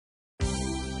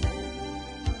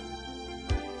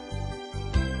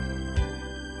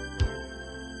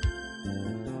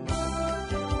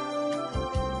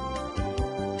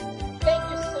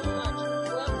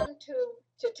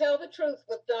Tell the Truth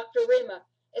with Dr. Rima.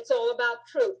 It's all about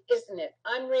truth, isn't it?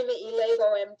 I'm Rima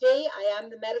Ilego, MD. I am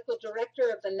the medical director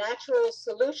of the Natural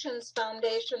Solutions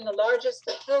Foundation, the largest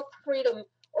health freedom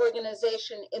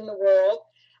organization in the world.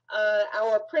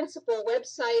 Our principal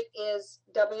website is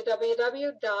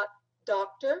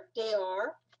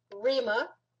www.drrima,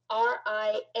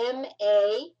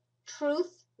 R-I-M-A,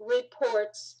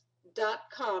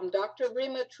 truthreports.com,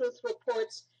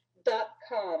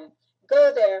 drrimatruthreports.com.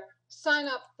 Go there, sign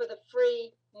up for the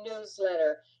free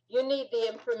newsletter. You need the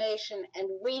information and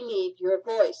we need your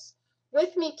voice.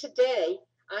 With me today,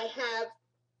 I have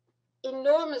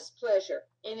enormous pleasure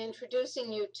in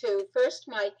introducing you to first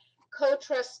my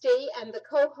co-trustee and the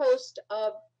co-host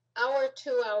of our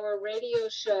 2-hour radio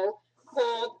show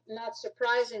called, not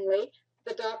surprisingly,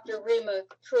 the Dr. Rima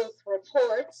Truth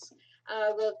Reports.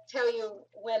 We'll tell you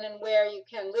when and where you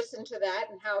can listen to that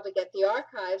and how to get the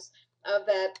archives of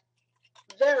that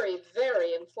very,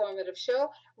 very informative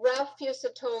show. Ralph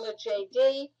Fusatola,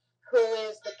 JD, who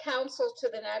is the counsel to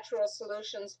the Natural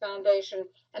Solutions Foundation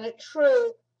and a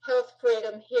true health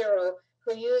freedom hero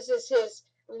who uses his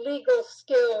legal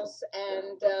skills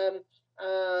and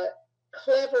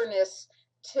cleverness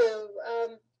to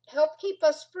help keep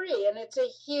us free. And it's a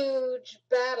huge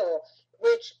battle,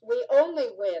 which we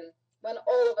only win when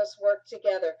all of us work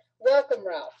together. Welcome,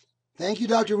 Ralph. Thank you,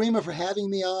 Dr. Rima, for having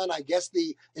me on, I guess,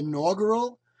 the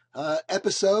inaugural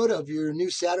episode of your new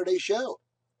Saturday show.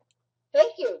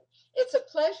 Thank you. It's a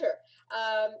pleasure.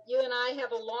 You and I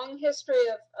have a long history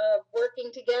of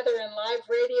working together in live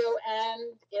radio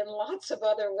and in lots of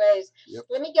other ways. Yep.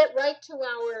 Let me get right to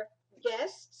our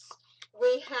guests.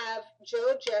 We have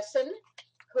Joe Jessen,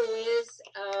 who is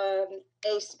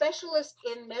a specialist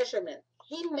in measurement.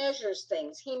 He measures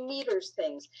things. He meters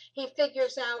things. He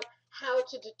figures out how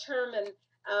to determine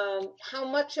how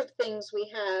much of things we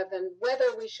have and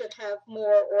whether we should have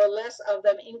more or less of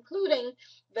them, including,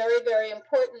 very, very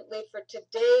importantly for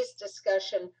today's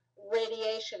discussion,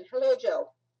 radiation. Hello,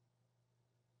 Joe.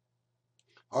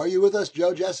 Are you with us,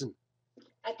 Joe Jessen?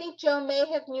 I think Joe may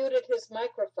have muted his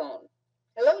microphone.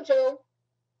 Hello, Joe.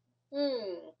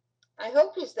 I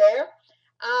hope he's there.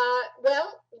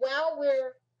 Well, while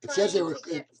we're It says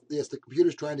yes, the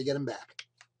computer's trying to get him back.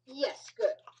 Yes,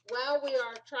 good. While we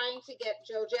are trying to get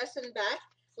Joe Jessen back,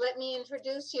 let me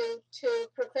introduce you to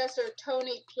Professor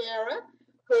Tony Piera,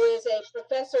 who is a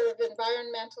professor of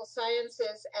environmental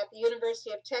sciences at the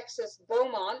University of Texas,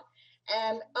 Beaumont.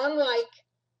 And unlike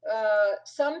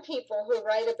some people who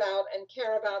write about and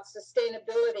care about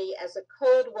sustainability as a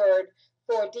code word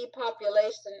for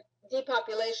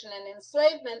depopulation and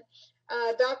enslavement,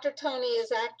 Dr. Tony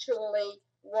is actually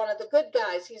one of the good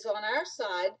guys. He's on our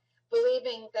side,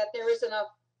 believing that there is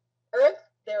enough earth,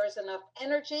 there is enough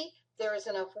energy, there is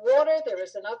enough water, there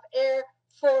is enough air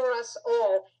for us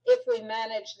all if we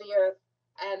manage the earth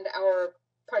and our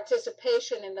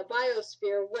participation in the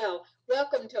biosphere well.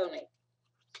 Welcome, Tony.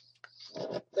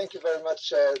 Thank you very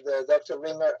much, Dr.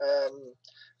 Rima.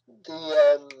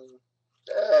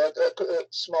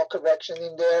 Small correction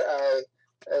in there.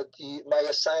 My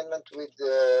assignment with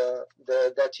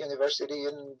that university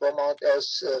in Beaumont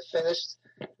is finished.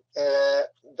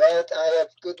 But I have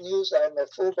good news. I'm a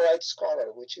Fulbright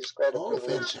scholar, which is quite a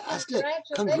privilege. Fantastic!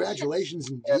 Congratulations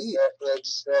indeed. And,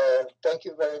 thank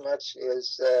you very much.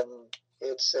 It's a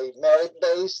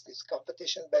merit-based, it's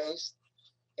competition-based,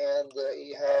 and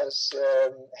he has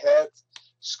had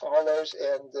scholars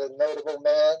and notable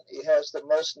men. He has the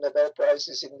most Nobel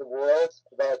Prizes in the world,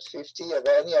 about 50 of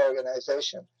any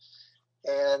organization,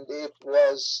 and it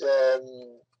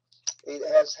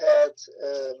has had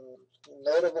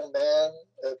notable men.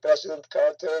 President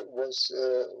Carter was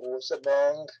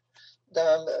among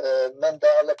them.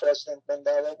 President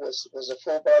Mandela was a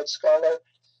Fulbright scholar.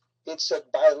 It's a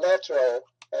bilateral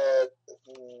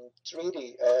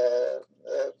treaty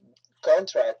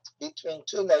contract between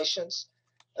two nations.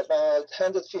 About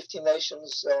 150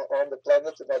 nations on the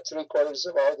planet, about 3/4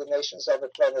 of all the nations on the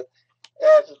planet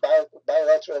have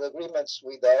bilateral agreements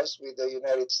with us, with the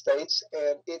United States,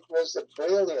 and it was a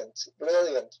brilliant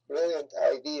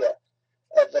idea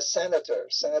of the Senator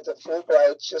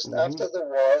Fulbright, just after the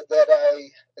war,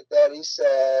 that he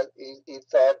said, he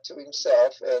thought to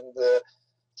himself and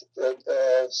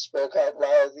spoke out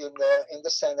loud in the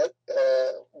Senate.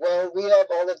 Well, we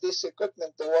have all of this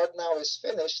equipment. The war now is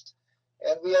finished.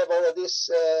 And we have all of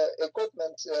this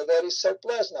equipment that is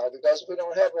surplus now because we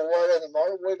don't have a war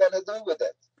anymore. What we're going to do with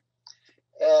it?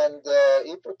 And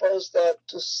he proposed that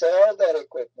to sell that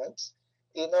equipment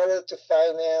in order to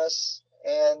finance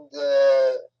and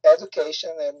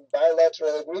education and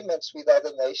bilateral agreements with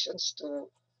other nations to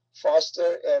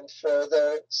foster and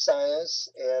further science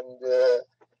and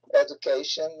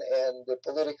education and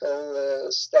political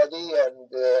study and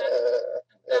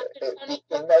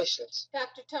between nations.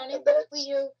 Dr. Tony, And what will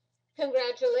you,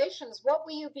 congratulations, what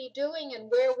will you be doing and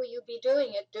where will you be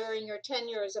doing it during your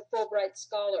tenure as a Fulbright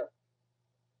Scholar?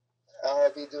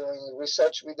 I'll be doing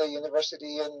research with the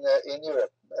university in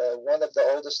Europe, one of the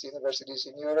oldest universities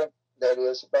in Europe that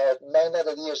is about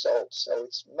 900 years old. So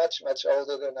it's much, much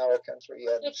older than our country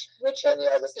and which any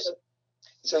other. university?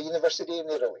 It's a university in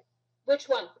Italy. Which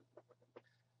one?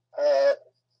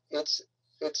 It's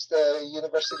the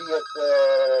University of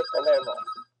Palermo.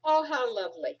 Oh, how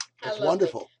lovely! How That's lovely.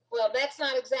 wonderful. Well, that's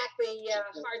not exactly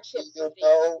hardship. Do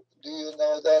you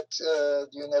know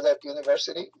that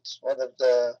university? It's one of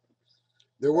the.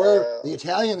 There were the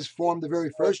Italians formed the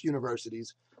very first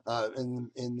universities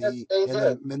in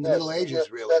the Middle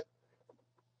Ages, really.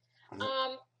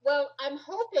 Well, I'm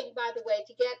hoping, by the way,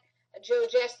 to get Joe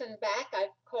Jessen back.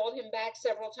 I've called him back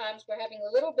several times. We're having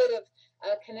a little bit of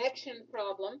a connection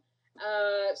problem,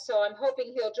 so I'm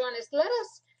hoping he'll join us.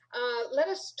 Let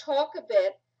us talk a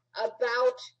bit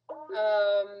about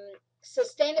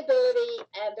sustainability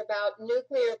and about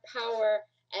nuclear power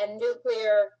and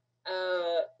nuclear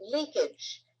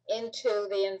leakage into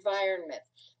the environment.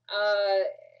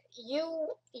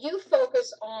 You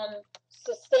focus on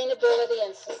sustainability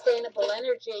and sustainable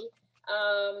energy.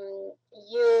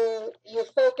 You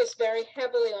focus very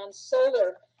heavily on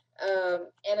solar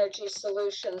energy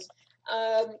solutions.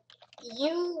 Let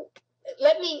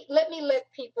me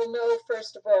let people know,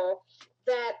 first of all,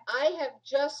 that I have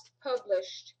just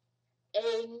published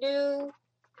a new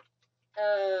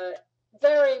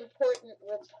very important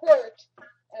report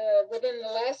within the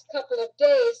last couple of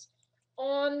days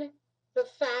on the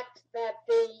fact that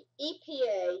the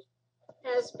EPA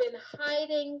has been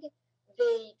hiding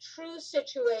the true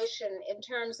situation in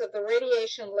terms of the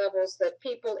radiation levels that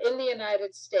people in the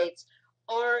United States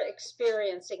are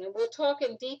experiencing. And we'll talk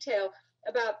in detail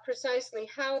about precisely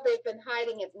how they've been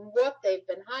hiding it and what they've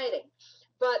been hiding.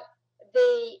 But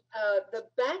the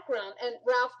background, and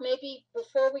Ralph, maybe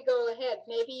before we go ahead,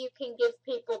 maybe you can give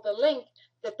people the link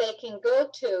that they can go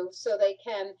to so they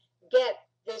can get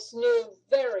this new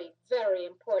very, very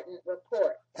important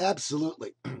report.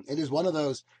 Absolutely. It is one of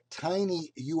those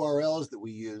tiny URLs that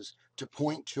we use to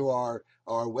point to our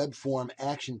web form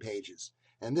action pages.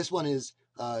 And this one is,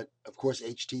 of course,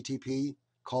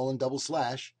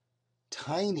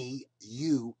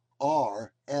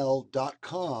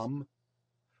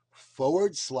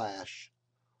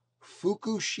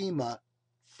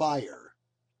 fire.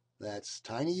 That's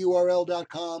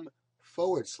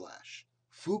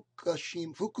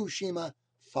tinyurl.com/Fukushima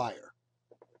fire.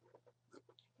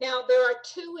 Now, there are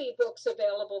 2 ebooks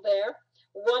available there.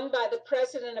 One by the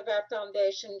president of our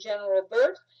foundation, General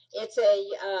Burt. It's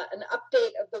an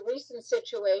update of the recent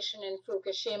situation in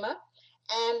Fukushima.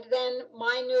 And then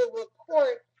my new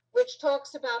report, which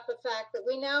talks about the fact that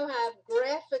we now have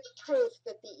graphic proof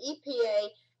that the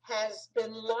EPA has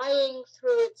been lying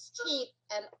through its teeth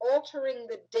and altering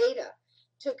the data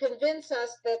to convince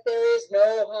us that there is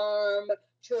no harm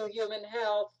to human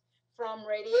health from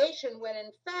radiation, when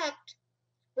in fact,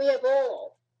 we have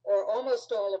all, or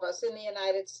almost all of us in the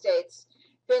United States,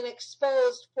 been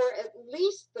exposed for at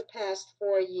least the past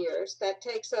 4 years. That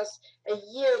takes us a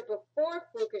year before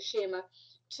Fukushima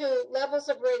to levels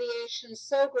of radiation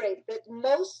so great that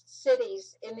most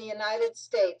cities in the United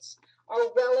States are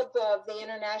well above the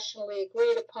internationally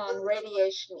agreed upon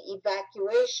radiation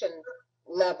evacuation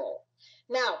level.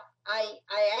 Now, I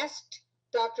asked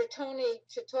Dr. Tony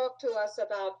to talk to us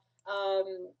about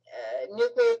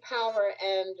nuclear power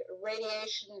and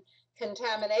radiation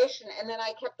contamination, and then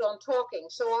I kept on talking,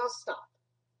 so I'll stop.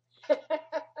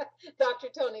 Dr.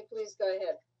 Tony, please go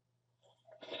ahead.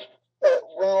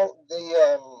 Well,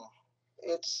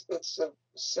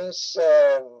 since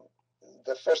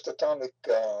the first atomic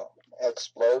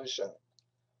explosion,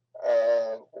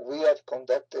 we have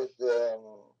conducted.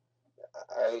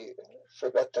 I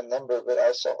forgot the number, but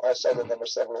I saw the number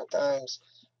several times.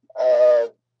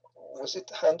 Was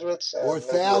it hundreds or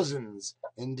thousands?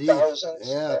 Indeed, thousands.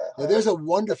 Yeah. Now, there's a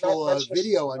wonderful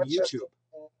video on YouTube.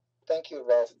 Thank you,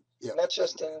 Ralph. Yeah. Not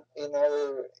just in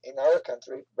our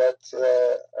country, but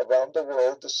around the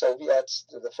world. The Soviets,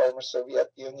 the former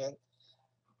Soviet Union,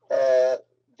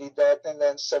 did that, and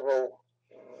then several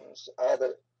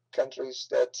other countries,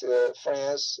 that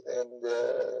France and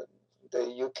the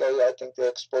UK, I think they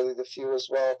exploded a few as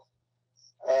well.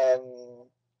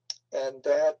 And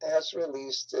that has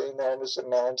released enormous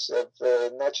amounts of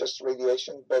not just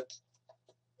radiation, but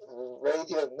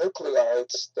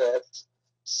radionuclides that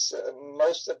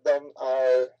most of them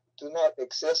are do not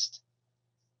exist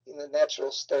in a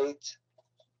natural state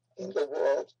in the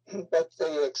world, but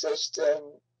they exist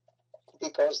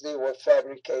because they were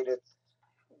fabricated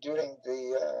during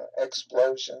the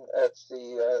explosion at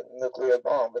the nuclear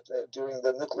bomb, during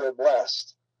the nuclear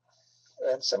blast.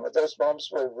 And some of those bombs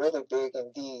were really big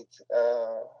indeed,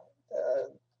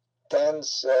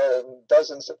 tens,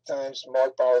 dozens of times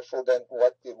more powerful than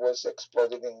what it was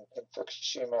exploded in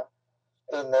Fukushima,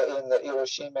 in the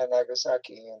Hiroshima and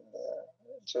Nagasaki, and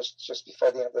just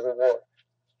before the end of the war.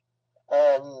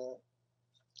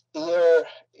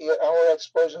 Our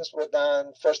explosions were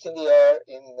done first in the air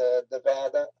in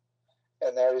Nevada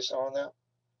and Arizona,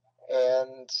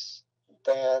 and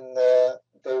then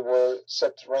they were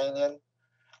subterranean,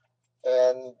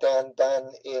 and then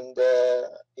done in the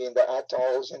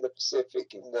atolls in the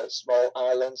Pacific, in the small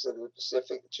islands of the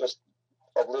Pacific, just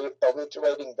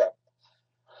obliterating them.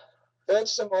 Then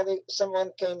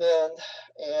someone came in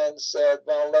and said,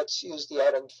 well, let's use the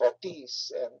atom for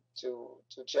peace and to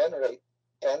generate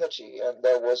energy. And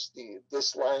there was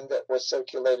this line that was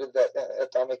circulated that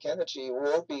atomic energy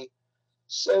will be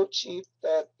so cheap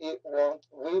that we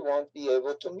won't be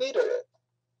able to meter it.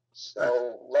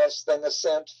 So less than a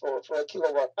cent for a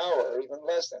kilowatt hour, or even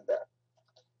less than that.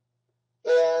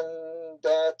 And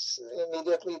that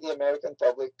immediately the American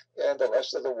public and the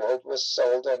rest of the world was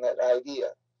sold on that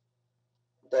idea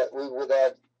that we would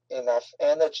have enough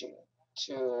energy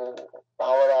to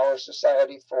power our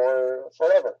society for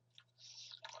forever.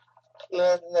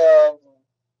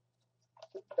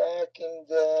 Back in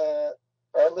the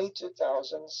early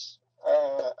 2000s,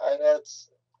 I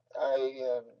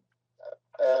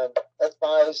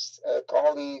advised a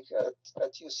colleague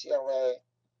at UCLA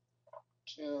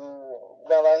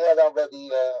I had already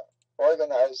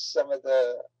organized some of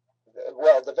the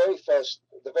very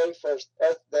first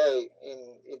Earth Day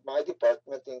in my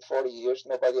department in 40 years.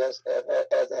 Nobody else had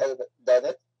done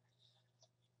it.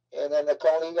 And then a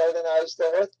colleague organized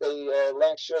the Earth Day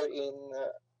lecture in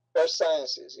Earth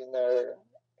Sciences in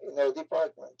her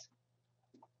department,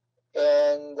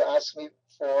 and asked me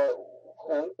for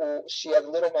who she had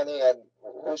little money and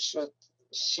who should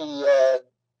she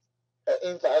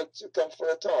invite to come for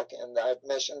a talk. And I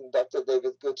mentioned Dr.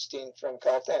 David Goodstein from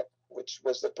Caltech, which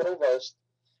was the provost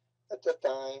at the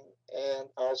time, and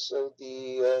also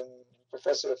the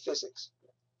professor of physics,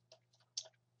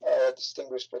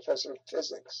 distinguished professor of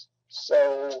physics.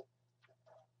 So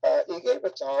he gave a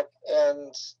talk,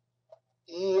 and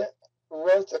he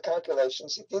wrote the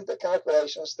calculations. He did the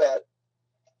calculations that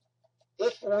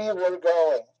if we were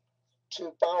going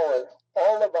to power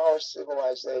all of our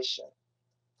civilization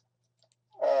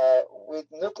with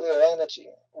nuclear energy,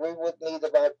 we would need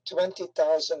about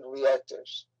 20,000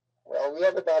 reactors. Well, we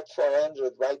have about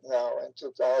 400 right now, and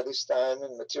took all this time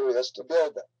and materials to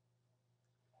build them.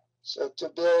 So to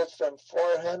build from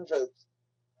 400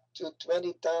 to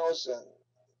 20,000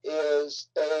 is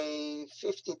a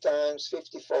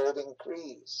 50-fold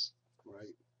increase.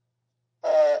 Right.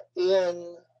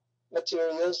 In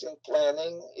materials, in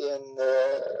planning, in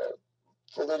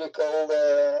political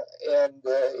and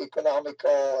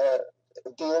economical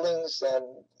dealings, and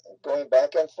going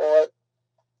back and forth,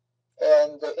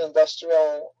 and the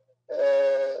industrial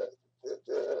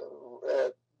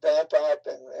vamp up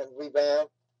and revamp.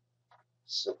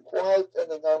 So quite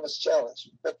an enormous challenge.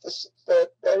 But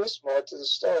there is more to the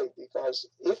story, because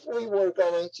if we were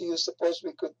going to suppose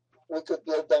we could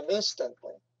build them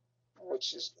instantly,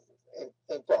 which is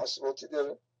impossible to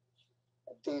do.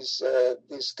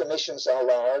 These commissions are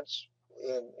large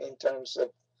in terms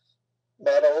of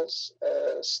metals,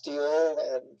 steel,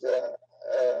 and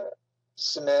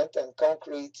cement and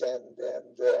concrete, and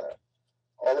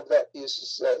all of that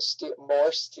uses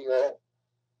more steel.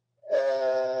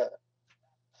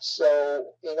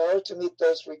 So in order to meet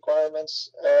those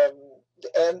requirements,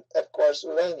 and of course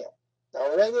uranium.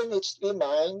 Now uranium needs to be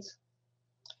mined,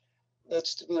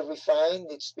 needs to be refined,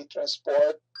 needs to be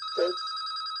transported, and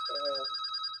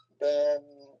then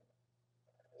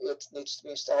it needs to be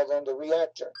installed on the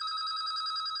reactor.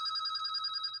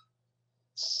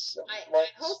 So I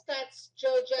hope that's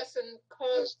Joe Jessen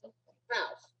called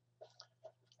Ralph.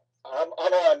 I'm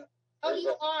on. Oh,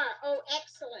 you are. Oh,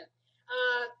 excellent.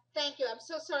 Thank you. I'm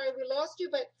so sorry we lost you,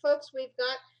 but folks, we've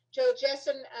got Joe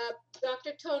Jessen.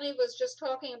 Dr. Tony was just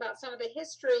talking about some of the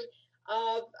history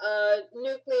of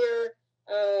nuclear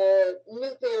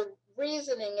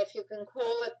reasoning, if you can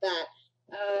call it that.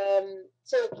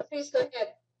 So please go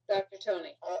ahead, Dr.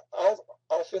 Tony.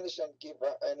 I'll finish and give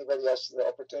anybody else the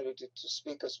opportunity to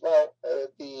speak as well.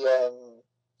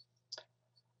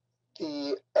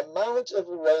 The amount of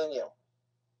uranium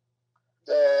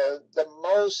the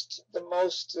most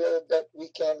that we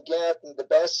can get in the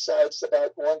best sites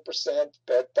about 1%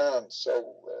 per ton.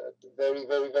 So very,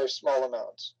 very, very small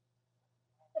amounts.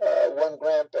 1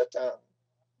 gram per ton.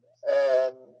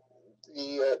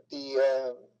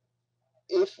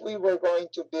 If we were going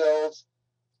to build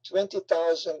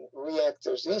 20,000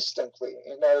 reactors instantly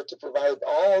in order to provide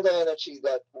all the energy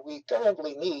that we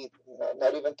currently need,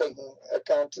 not even taking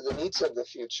account to the needs of the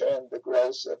future and the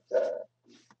growth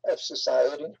of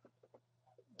society,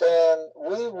 then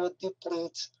we would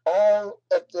deplete all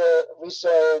of the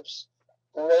reserves,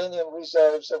 uranium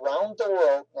reserves around the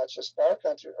world, not just our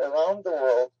country, around the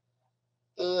world,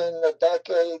 in a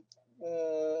decade,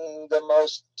 the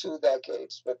most 2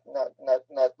 decades, but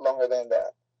not longer than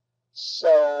that.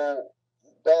 So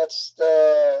that's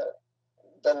the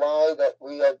lie that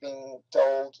we have been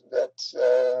told, that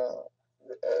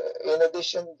in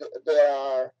addition, there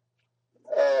are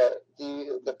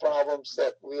the problems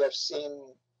that we have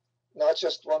seen not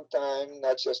just 1 time,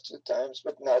 not just 2 times,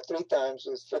 but now 3 times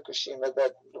with Fukushima,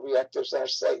 that reactors are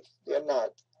safe. They're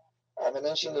not. I'm an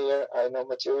engineer. I know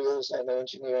materials. I know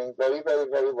engineering very, very,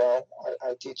 very well.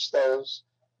 I teach those.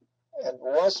 And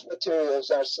once materials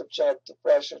are subject to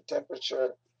pressure,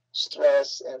 temperature,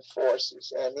 stress, and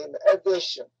forces, and in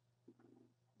addition,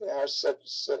 they are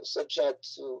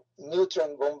subject to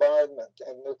neutron bombardment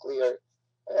and nuclear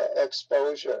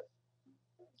exposure,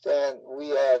 then we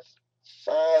have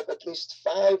at least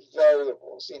five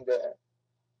variables in there.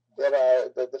 There are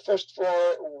the first 4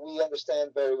 we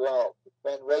understand very well.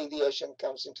 When radiation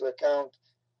comes into account,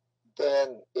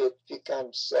 then it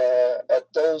becomes,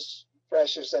 at those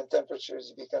pressures and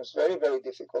temperatures, it becomes very, very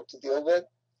difficult to deal with.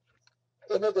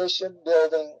 In addition,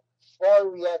 building 4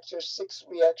 reactors, 6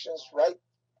 reactions right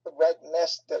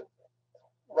nested,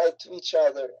 right to each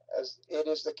other, as it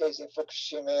is the case in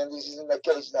Fukushima, and this is in the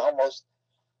case in almost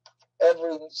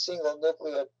every single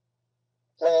nuclear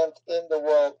plant in the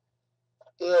world,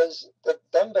 is the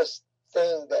dumbest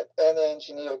thing that any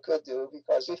engineer could do,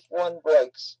 because if one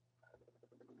breaks,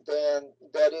 then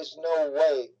there is no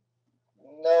way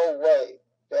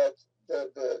that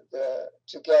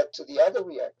to get to the other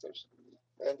reactors,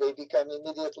 and they become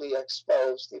immediately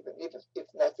exposed, even if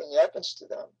nothing happens to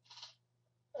them,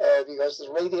 because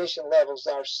the radiation levels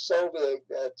are so big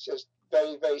that just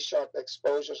very, very short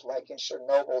exposures, like in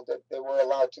Chernobyl, that they were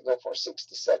allowed to go for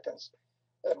 60 seconds.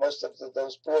 And most of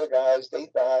those poor guys, they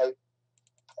died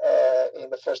in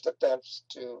the first attempts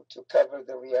to cover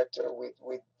the reactor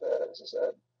with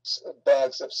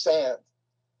bags of sand.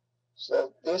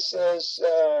 So this is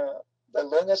the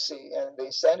lunacy and the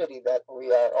insanity that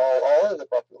we are all of the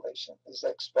population is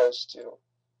exposed to.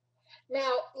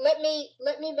 Now, let me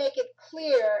make it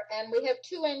clear, and we have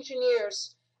 2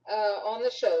 engineers on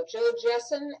the show, Joe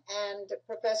Jessen and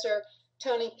Professor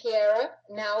Tony Pierra,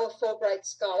 now a Fulbright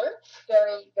scholar.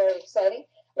 Very, very exciting.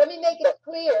 Let me make it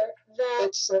clear that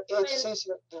it's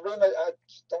easier. I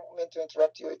don't mean to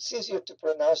interrupt you. It's easier to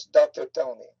pronounce Dr.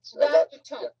 Tony. So Dr.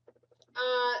 Tony.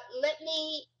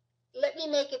 Let me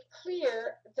make it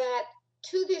clear that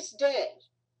to this day,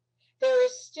 there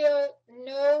is still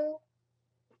no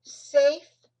safe,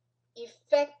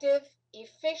 effective,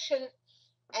 efficient,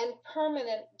 and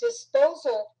permanent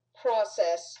disposal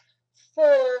process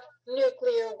for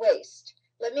nuclear waste.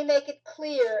 Let me make it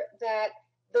clear that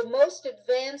the most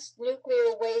advanced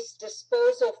nuclear waste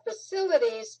disposal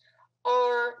facilities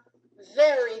are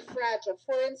very fragile.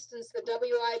 For instance, the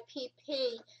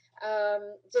WIPP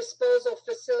disposal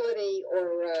facility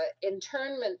or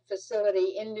internment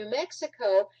facility in New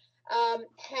Mexico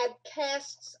had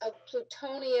casts of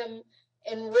plutonium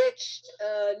enriched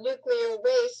nuclear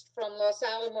waste from Los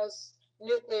Alamos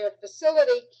nuclear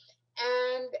facility,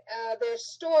 and they're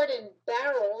stored in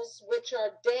barrels which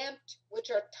are damped,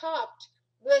 which are topped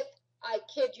with, I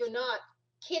kid you not,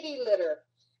 kitty litter.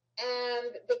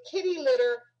 And the kitty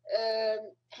litter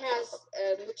has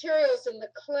materials in the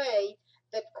clay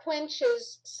that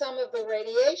quenches some of the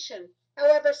radiation.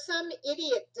 However, some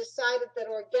idiot decided that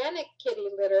organic kitty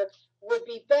litter would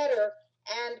be better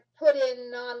and put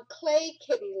in non-clay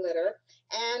kitty litter,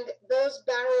 and those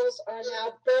barrels are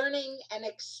now burning and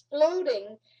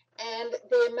exploding, and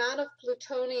the amount of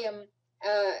plutonium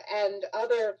and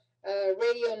other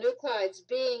radionuclides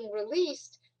being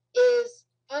released is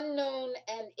unknown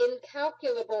and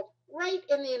incalculable right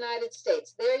in the United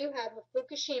States. There you have a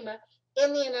Fukushima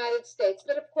in the United States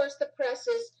that, of course, the press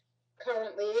is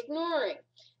currently ignoring.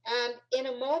 And in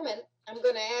a moment, I'm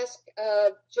going to ask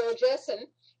Joe Jessen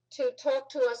to talk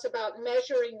to us about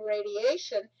measuring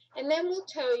radiation, and then we'll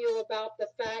tell you about the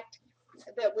fact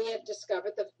that we have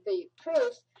discovered, the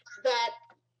proof that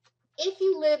if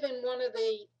you live in one of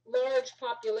the large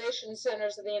population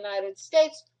centers of the United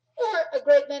States, or a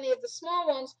great many of the small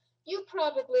ones, you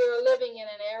probably are living in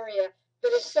an area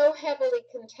that is so heavily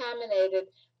contaminated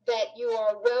that you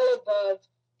are well above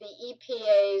the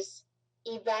EPA's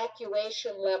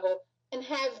evacuation level and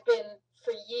have been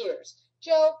for years.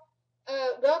 Joe,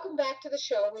 welcome back to the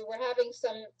show. We were having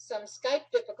some Skype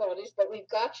difficulties, but we've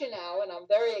got you now, and I'm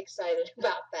very excited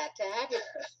about that to have you.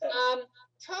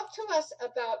 Talk to us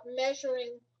about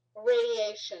measuring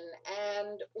radiation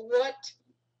and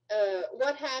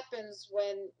what happens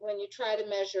when you try to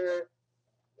measure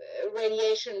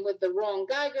radiation with the wrong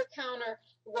Geiger counter.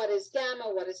 What is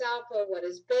gamma? What is alpha? What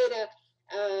is beta?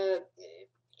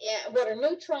 What are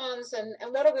neutrons? And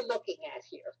what are we looking at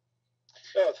here?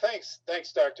 Oh, thanks,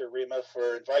 Dr. Rima,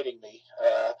 for inviting me.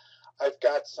 I've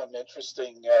got some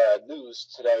interesting news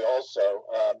today also.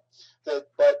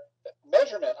 But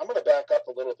measurement, I'm going to back up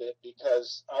a little bit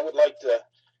because I would like to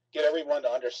get everyone to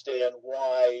understand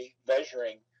why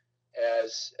measuring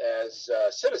as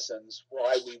citizens,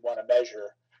 why we want to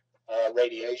measure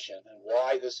radiation and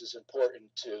why this is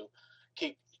important to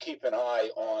keep an eye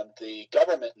on the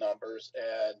government numbers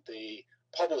and the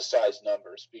publicized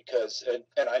numbers, because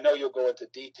and I know you'll go into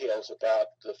details about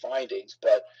the findings,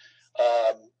 but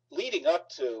leading up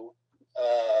to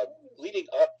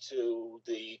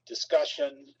the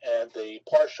discussion and the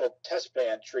partial test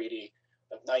ban treaty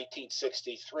of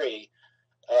 1963,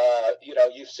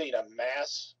 you've seen a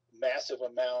massive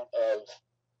amount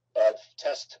of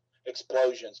test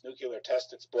explosions, nuclear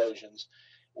test explosions,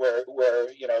 where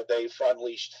they've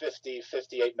unleashed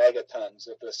 58 megatons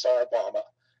of the Tsar bomb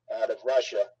out of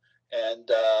Russia,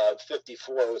 and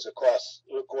 54 was of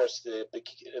course the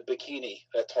Bikini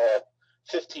Atoll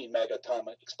 15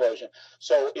 megaton explosion.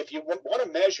 So if you want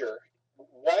to measure,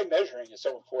 why measuring is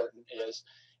so important is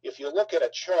if you look at a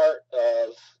chart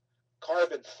of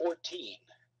carbon-14,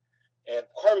 and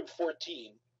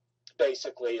carbon-14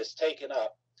 basically is taken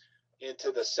up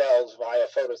into the cells via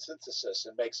photosynthesis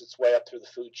and makes its way up through the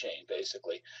food chain,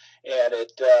 basically. And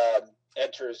it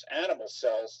enters animal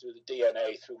cells through the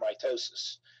DNA through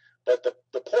mitosis. But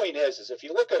the point is if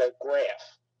you look at a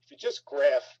graph, if you just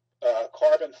graph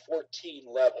carbon-14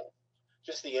 level,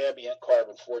 just the ambient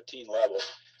carbon-14 level,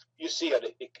 you see an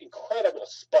incredible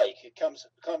spike. It comes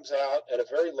out at a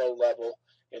very low level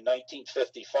in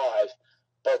 1955,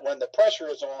 but when the pressure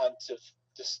is on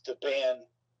to ban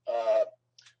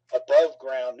above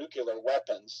ground nuclear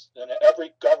weapons, and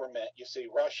every government, you see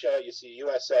Russia, you see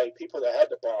USA, people that had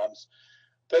the bombs,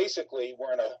 basically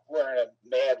were in a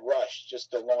mad rush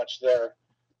just to launch their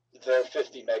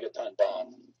 50 megaton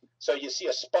bomb. So you see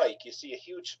a spike, you see a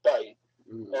huge spike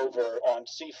over on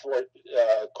C4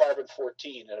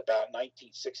 carbon-14 in about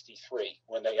 1963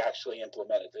 when they actually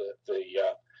implemented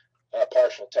the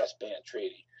partial test ban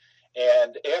treaty.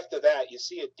 And after that, you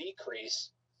see a decrease.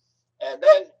 And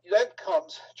then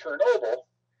comes Chernobyl,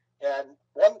 and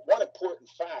one important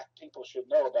fact people should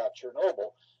know about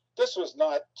Chernobyl: this was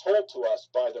not told to us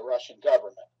by the Russian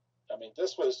government. I mean,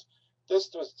 this was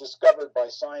discovered by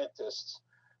scientists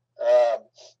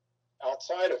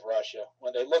outside of Russia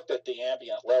when they looked at the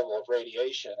ambient level of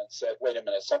radiation and said, "Wait a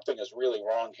minute, something is really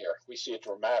wrong here. We see a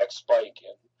dramatic spike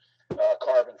in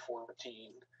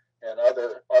carbon-14 and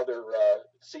other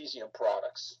cesium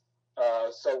products."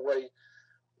 So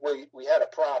we had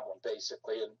a problem,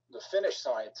 basically, and the Finnish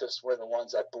scientists were the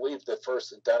ones, I believe, that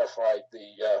first identified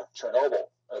the Chernobyl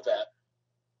event.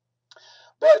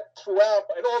 But throughout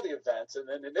in all the events, and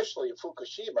then initially in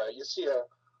Fukushima, you see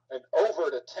an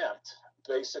overt attempt,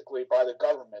 basically, by the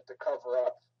government to cover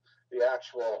up the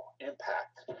actual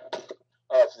impact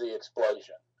of the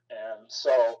explosion. And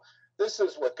so this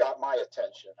is what got my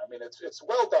attention. I mean, it's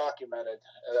well documented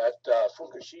that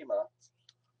Fukushima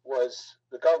was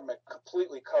the government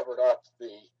completely covered up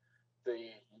the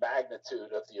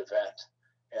magnitude of the event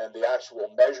and the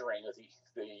actual measuring of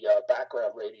the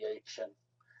background radiation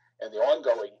and the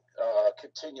ongoing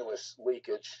continuous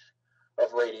leakage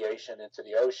of radiation into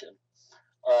the ocean.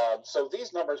 So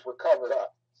these numbers were covered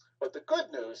up. But the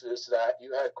good news is that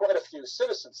you had quite a few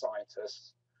citizen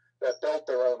scientists that built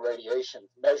their own radiation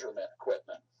measurement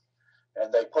equipment,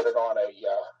 and they put it on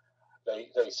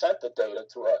they sent the data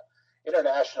to a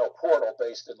international portal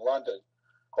based in London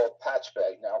called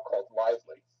PatchBay, now called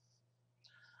Lively.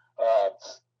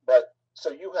 But so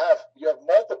you have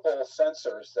multiple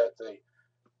sensors that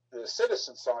the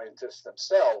citizen scientists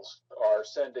themselves are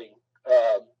sending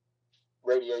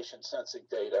radiation sensing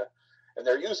data, and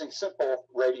they're using simple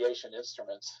radiation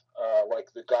instruments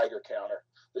like the Geiger counter,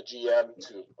 the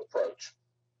GM2 approach.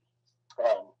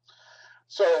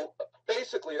 So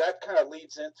basically, that kind of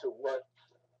leads into what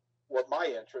what my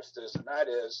interest is, and that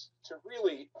is to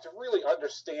really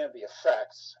understand the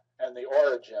effects and the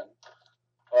origin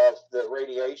of the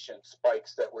radiation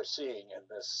spikes that we're seeing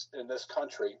in this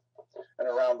country and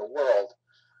around the world,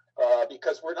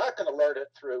 because we're not going to learn it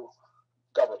through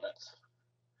governments.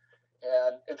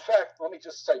 And in fact, let me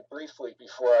just say briefly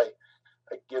before I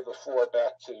give the floor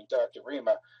back to Dr.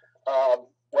 Rima,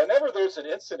 whenever there's an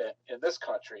incident in this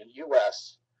country, in the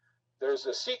U.S., there's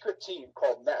a secret team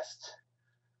called NEST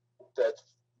that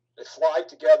they fly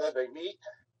together, they meet,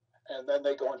 and then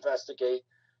they go investigate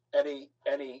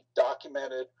any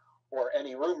documented or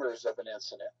any rumors of an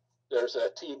incident. There's a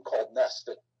team called NEST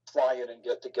that fly in and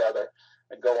get together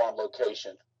and go on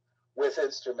location with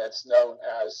instruments known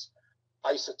as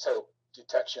isotope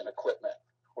detection equipment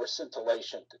or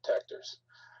scintillation detectors.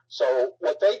 So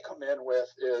what they come in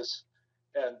with is,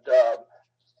 and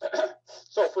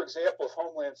so for example, if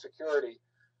Homeland Security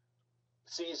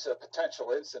sees a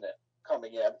potential incident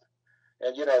coming in,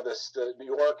 and you know the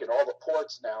New York and all the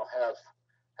ports now have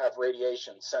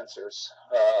radiation sensors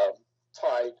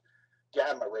tied,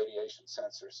 gamma radiation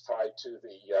sensors tied to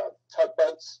the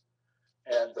tugboats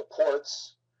and the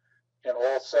ports, and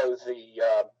also the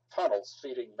tunnels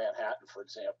feeding Manhattan, for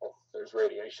example. There's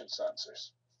radiation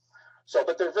sensors. So,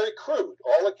 but they're very crude.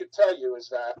 All it can tell you is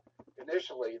that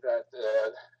initially that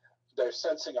they're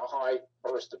sensing a high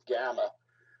burst of gamma.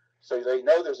 So they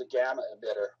know there's a gamma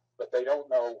emitter, but they don't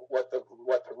know what the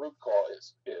root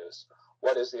cause is.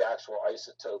 What is the actual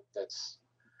isotope that's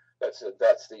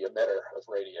the emitter of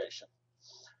radiation?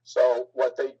 So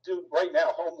what they do right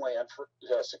now, Homeland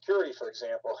Security, for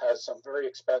example, has some very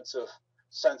expensive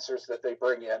sensors that they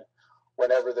bring in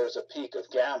whenever there's a peak of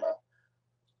gamma,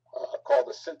 called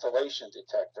a scintillation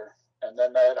detector, and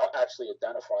then that actually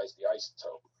identifies the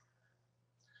isotope.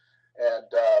 And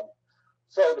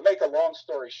so to make a long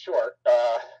story short,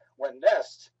 when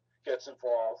NEST gets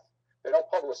involved, they don't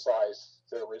publicize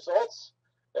their results,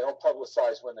 they don't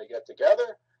publicize when they get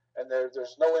together, and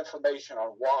there's no information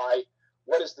on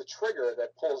what is the trigger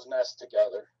that pulls NEST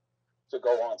together to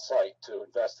go on site to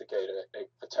investigate a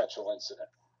potential incident.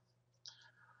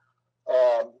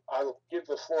 I'll give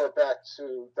the floor back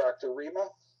to Dr. Rima.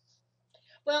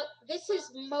 Well, this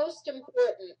is most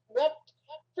important.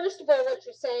 First of all, what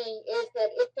you're saying is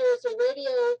that if there's a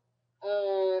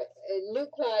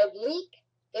radionuclide leak,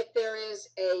 if there is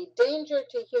a danger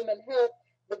to human health,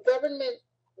 the government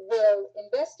will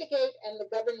investigate and the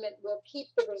government will keep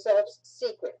the results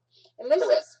secret. And this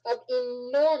is of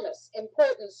enormous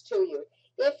importance to you.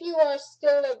 If you are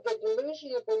still of the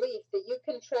delusional belief that you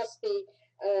can trust the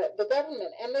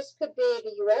government, and this could be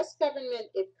the U.S. government,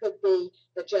 it could be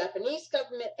the Japanese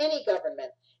government, any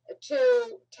government,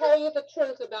 to tell you the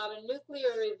truth about a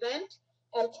nuclear event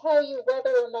and tell you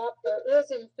whether or not there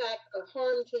is in fact a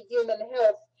harm to human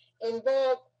health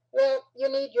involved, well, you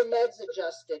need your meds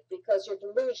adjusted because you're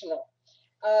delusional.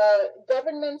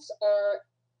 Governments are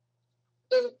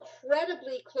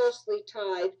incredibly closely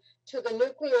tied to the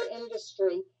nuclear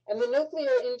industry, and the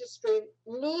nuclear industry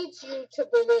needs you to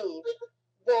believe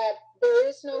that there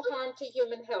is no harm to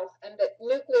human health and that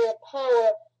nuclear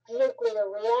power, nuclear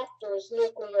reactors,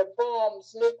 nuclear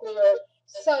bombs, nuclear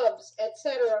subs,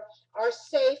 etc., are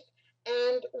safe,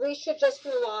 and we should just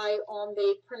rely on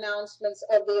the pronouncements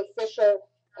of the official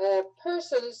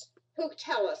persons who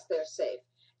tell us they're safe.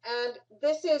 And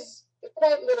this is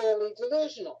quite literally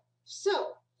delusional.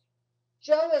 So,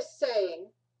 Joe is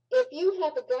saying, if you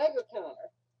have a Geiger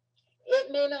counter,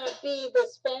 it may not be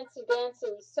this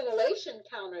fancy-dancy scintillation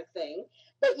counter thing,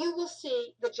 but you will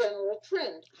see the general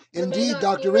trend. Indeed,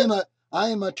 Dr. Rima, I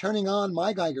am turning on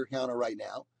my Geiger counter right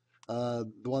now,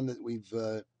 the one that we've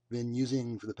been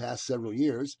using for the past several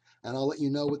years, and I'll let you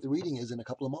know what the reading is in a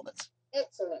couple of moments.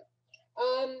 Excellent.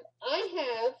 I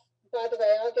have, by the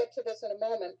way, I'll get to this in a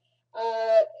moment,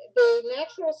 the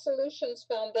Natural Solutions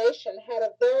Foundation had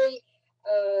a very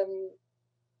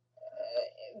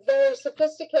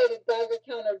sophisticated Geiger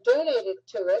counter donated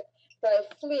to it by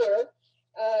FLIR.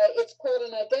 It's called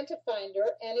an Identifinder,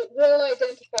 and it will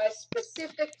identify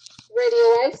specific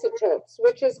radioisotopes,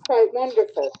 which is quite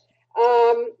wonderful.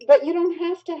 But you don't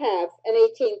have to have an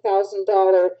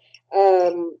 $18,000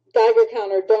 Geiger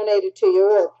counter donated to you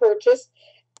or purchased.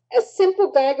 A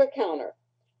simple Geiger counter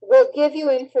will give you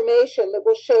information that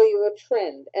will show you a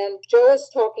trend, and Joe is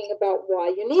talking about why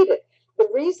you need it. The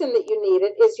reason that you need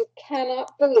it is you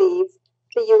cannot believe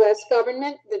the U.S.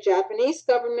 government, the Japanese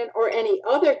government, or any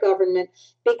other government,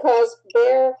 because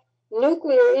their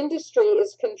nuclear industry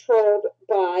is controlled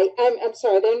by,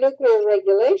 their nuclear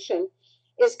regulation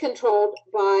is controlled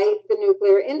by the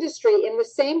nuclear industry in the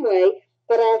same way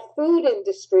that our food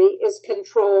industry is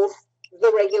controlled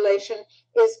the regulation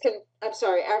is,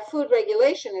 our food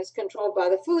regulation is controlled by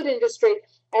the food industry.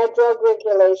 Our drug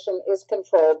regulation is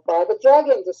controlled by the drug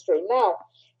industry. Now,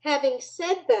 having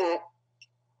said that,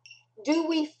 do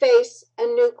we face a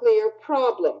nuclear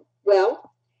problem?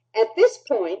 Well, at this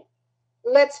point,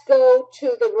 let's go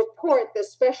to the report, the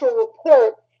special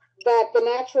report that the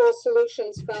Natural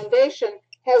Solutions Foundation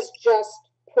has just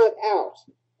put out.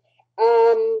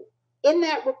 In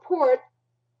that report,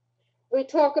 we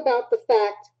talk about the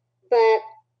fact that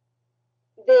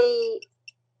the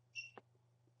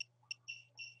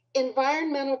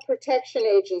Environmental Protection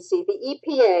Agency, the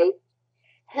EPA,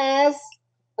 has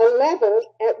a level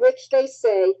at which they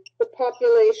say the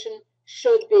population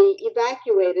should be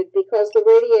evacuated because the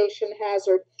radiation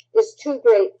hazard is too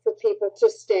great for people to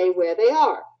stay where they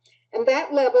are. And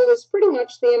that level is pretty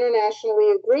much the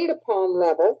internationally agreed upon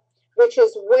level, which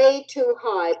is way too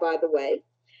high, by the way.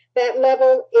 That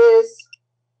level is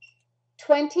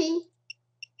 20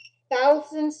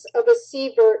 thousandths of a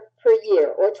sievert per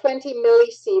year, or 20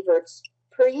 millisieverts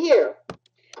per year.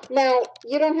 Now,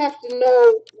 you don't have to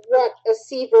know what a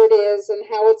sievert is and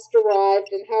how it's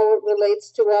derived and how it relates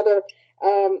to other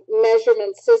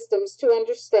measurement systems to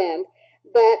understand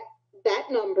that that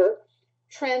number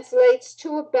translates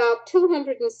to about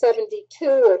 272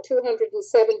 or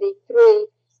 273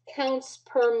 counts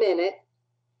per minute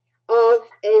of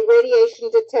a radiation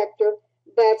detector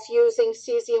that's using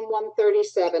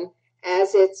cesium-137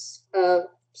 as its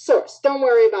source. Don't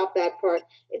worry about that part.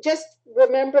 Just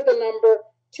remember the number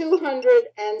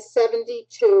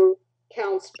 272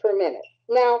 counts per minute.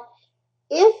 Now,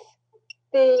 if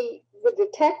the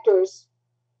detectors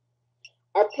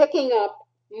are picking up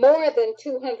more than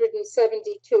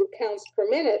 272 counts per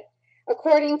minute,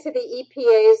 according to the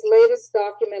EPA's latest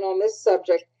document on this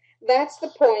subject, that's the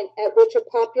point at which a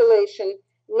population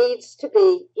needs to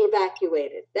be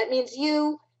evacuated. That means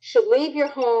you should leave your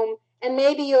home, and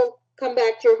maybe you'll come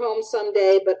back to your home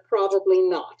someday, but probably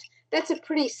not. That's a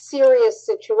pretty serious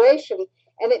situation,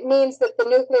 and it means that the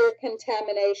nuclear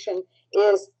contamination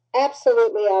is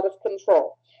absolutely out of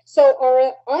control. So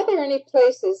are there any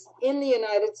places in the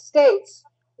United States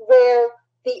where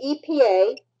the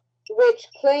EPA, which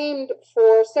claimed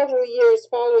for several years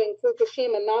following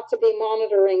Fukushima not to be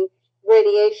monitoring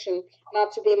radiation,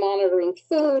 not to be monitoring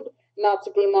food, not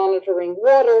to be monitoring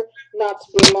water, not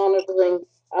to be monitoring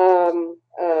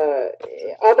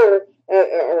other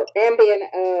or ambient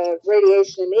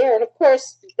radiation in the air. And of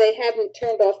course, they hadn't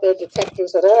turned off their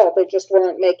detectors at all. They just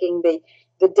weren't making the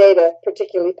data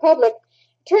particularly public.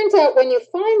 Turns out when you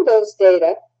find those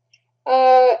data,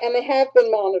 and they have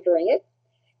been monitoring it,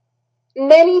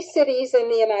 many cities in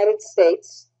the United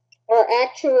States are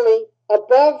actually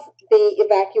above the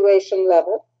evacuation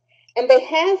level, and they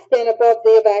have been above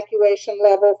the evacuation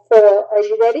level for, are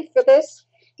you ready for this?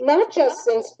 Not just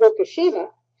since Fukushima,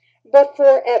 but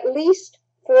for at least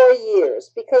 4 years,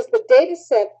 because the data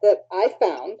set that I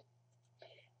found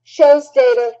shows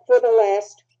data for the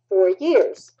last 4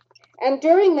 years. And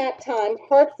during that time,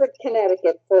 Hartford,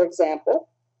 Connecticut, for example,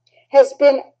 has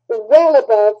been well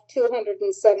above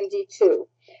 272.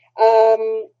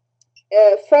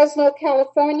 Fresno,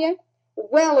 California,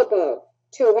 well above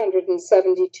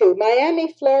 272.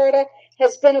 Miami, Florida,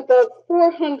 has been above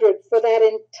 400 for that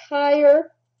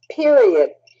entire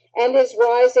period and is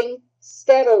rising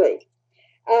steadily.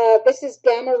 This is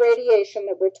gamma radiation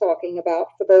that we're talking about,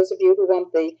 for those of you who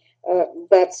want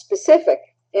that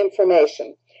specific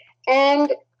information.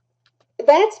 And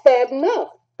that's bad enough.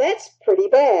 That's pretty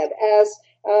bad, as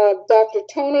Dr.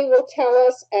 Tony will tell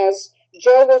us, as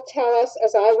Joe will tell us,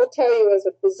 as I will tell you as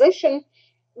a physician.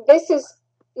 This is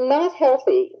not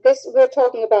healthy. We're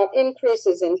talking about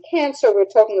increases in cancer. We're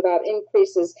talking about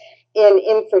increases in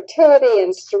infertility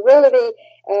and sterility,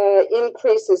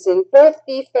 increases in birth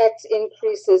defects,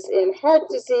 increases in heart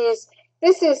disease.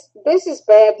 This is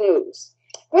bad news.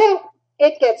 Well,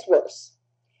 it gets worse.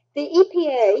 The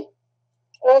EPA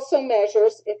also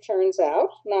measures, it turns out,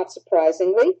 not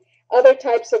surprisingly, other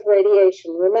types of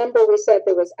radiation. Remember, we said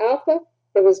there was alpha,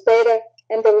 there was beta,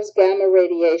 and there was gamma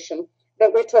radiation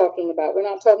that we're talking about. We're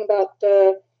not talking about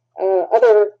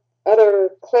other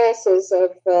classes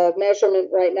of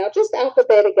measurement right now, just alpha,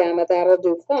 beta, gamma. That'll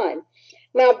do fine.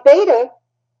 Now, beta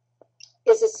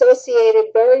is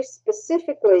associated very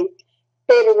specifically,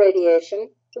 beta radiation,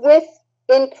 with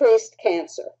increased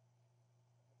cancer.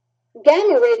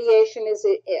 Gamma radiation is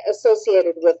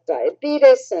associated with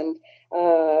diabetes and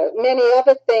many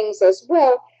other things as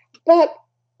well, but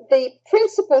the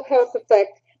principal health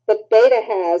effect that beta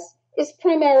has is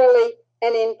primarily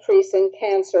an increase in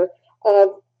cancer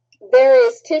of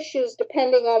various tissues,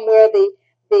 depending on where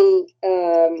the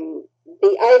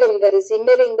the item that is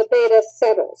emitting the beta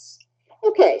settles.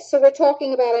 Okay, so we're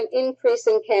talking about an increase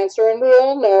in cancer, and we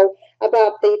all know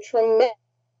about the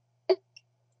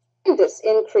tremendous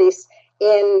increase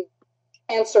in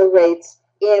cancer rates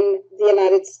in the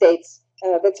United States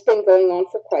that's been going on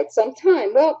for quite some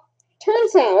time. Well,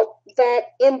 turns out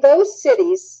that in those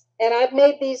cities, and I've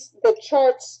made the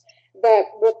charts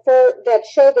that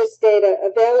show this data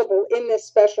available in this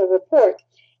special report,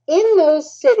 in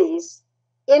those cities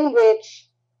in which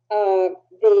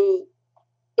the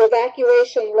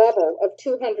evacuation level of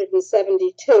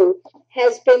 272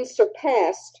 has been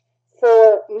surpassed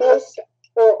for most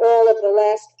or all of the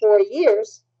last 4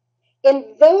 years,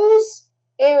 in those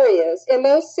areas, in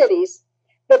those cities,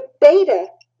 the beta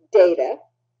data,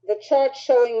 the chart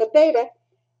showing the beta,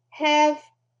 have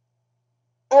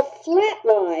a flat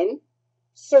line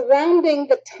surrounding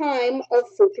the time of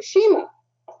Fukushima.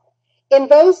 In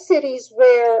those cities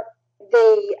where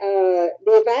the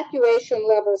evacuation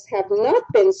levels have not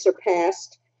been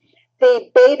surpassed, the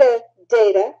beta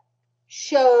data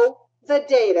show the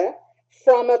data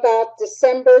from about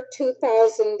December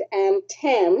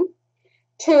 2010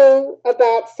 to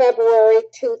about February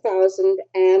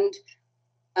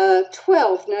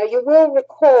 2012. Now, you will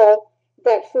recall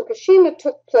that Fukushima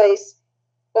took place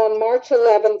on March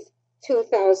 11th,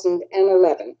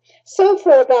 2011. So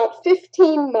for about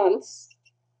 15 months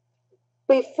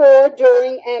before,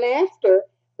 during, and after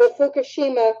the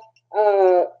Fukushima,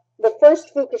 the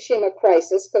first Fukushima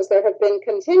crisis, because there have been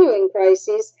continuing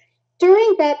crises,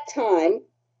 during that time,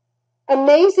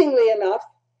 amazingly enough,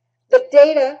 the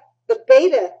beta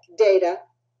data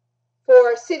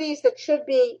for cities that should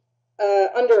be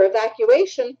under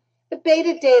evacuation, the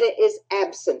beta data is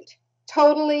absent.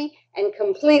 Totally and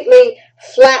completely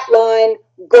flatline,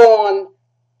 gone,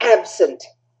 absent.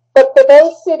 But for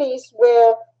those cities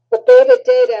where the beta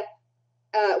data,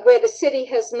 where the city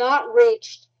has not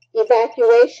reached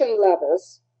evacuation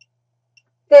levels,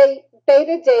 the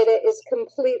beta data is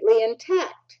completely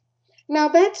intact. Now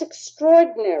that's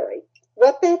extraordinary.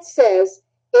 What that says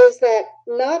is that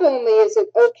not only is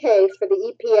it okay for the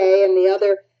EPA and the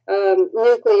other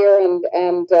nuclear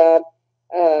and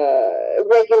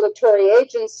regulatory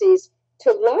agencies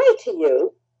to lie to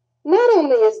you, not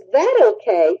only is that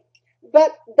okay,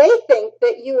 but they think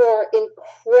that you are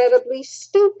incredibly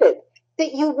stupid,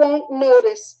 that you won't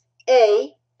notice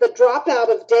A, the dropout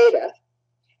of data,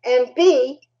 and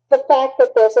B, the fact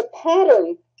that there's a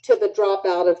pattern to the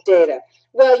dropout of data.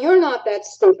 Well, you're not that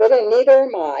stupid, and neither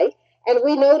am I, and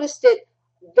we noticed it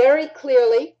very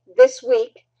clearly this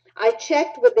week. I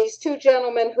checked with these two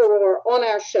gentlemen who were on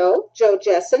our show, Joe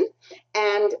Jessen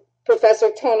and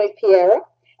Professor Tony Piera,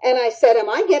 and I said, am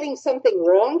I getting something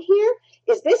wrong here?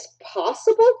 Is this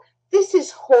possible? This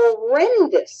is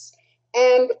horrendous.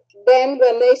 And then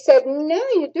when they said, no,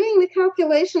 you're doing the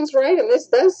calculations right, and this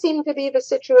does seem to be the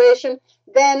situation,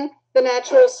 then the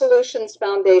Natural Solutions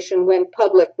Foundation went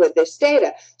public with this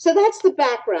data. So that's the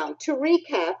background. To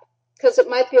recap, because it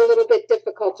might be a little bit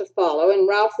difficult to follow, and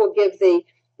Ralph will give the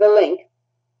link.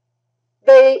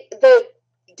 The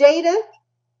data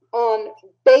on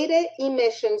beta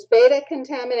emissions, beta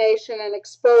contamination and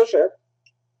exposure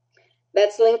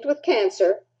that's linked with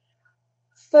cancer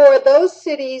for those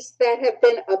cities that have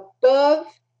been above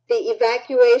the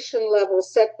evacuation level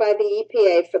set by the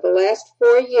EPA for the last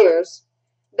 4 years,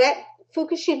 that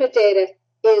Fukushima data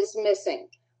is missing.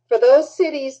 For those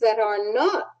cities that are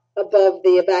not above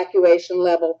the evacuation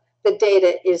level, the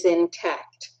data is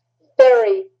intact.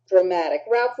 Very dramatic.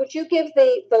 Ralph, would you give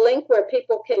the link where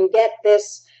people can get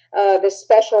this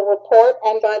special report?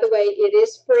 And by the way, it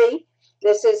is free.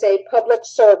 This is a public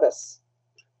service.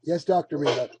 Yes, Dr.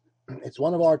 Rita. It's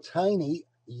one of our tiny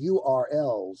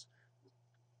URLs,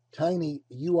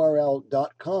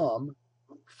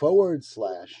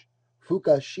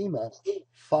 tinyurl.com/Fukushima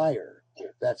fire.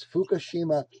 That's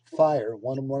Fukushima fire,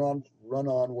 one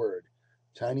run-on word.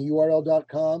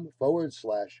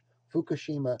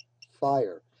 tinyurl.com/Fukushima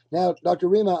fire. Now, Dr.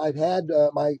 Rima, I've had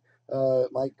my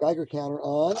Geiger counter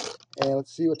on, and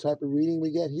let's see what type of reading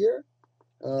we get here.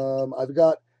 I've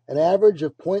got an average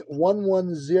of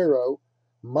 0.110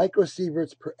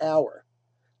 microsieverts per hour.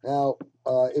 Now,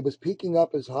 it was peaking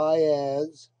up as high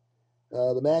as,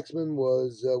 the maximum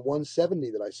was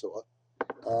 170 that I saw.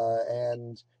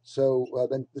 And so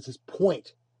then this is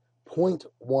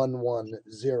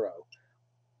 0.110.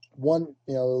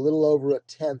 A little over a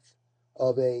tenth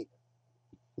of a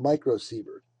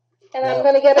microsievert. And now, I'm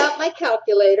going to get out my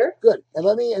calculator. Good. And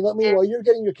let me while you're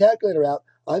getting your calculator out,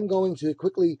 I'm going to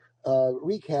quickly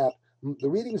recap the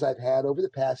readings I've had over the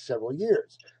past several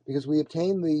years, because we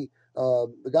obtained the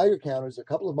the Geiger counters a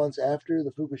couple of months after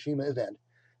the Fukushima event.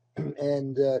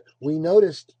 And we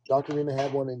noticed Dr. Rima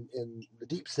had one in the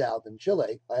deep south in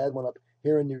Chile. I had one up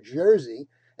here in New Jersey.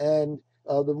 And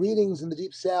the readings in the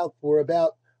deep south were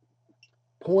about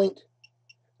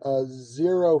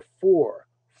 0.04,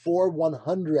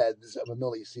 4/100ths of a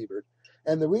millisievert.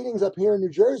 And the readings up here in New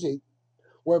Jersey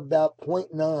were about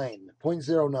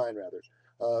 0.09 rather,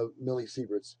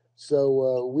 millisieverts.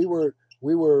 So we were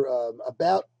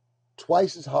about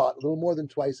twice as hot, a little more than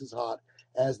twice as hot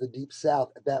as the deep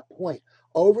south at that point.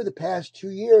 Over the past 2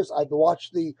 years, I've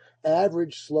watched the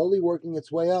average slowly working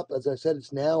its way up. As I said,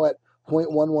 it's now at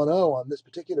 0.110 on this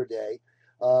particular day.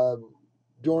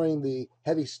 During the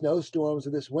heavy snowstorms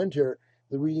of this winter,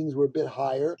 the readings were a bit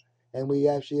higher. And we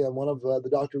actually, on one of the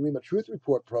Dr. Rima Truth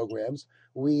Report programs,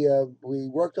 we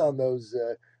worked on those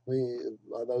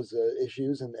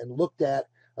issues and looked at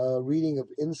a reading of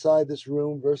inside this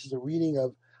room versus a reading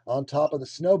of on top of the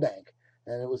snowbank.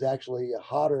 And it was actually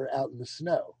hotter out in the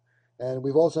snow. And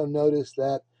we've also noticed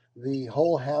that the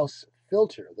whole house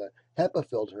filter, the HEPA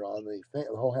filter on the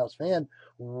whole house fan,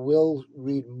 will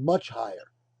read much higher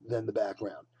than the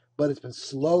background. But it's been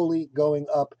slowly going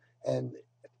up, and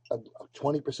a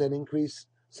 20% increase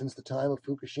since the time of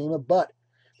Fukushima. But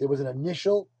there was an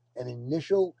initial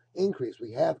increase.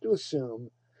 We have to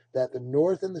assume that the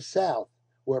north and the south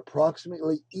were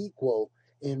approximately equal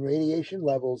in radiation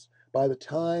levels by the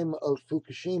time of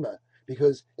Fukushima,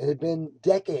 because it had been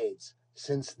decades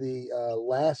since the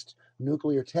last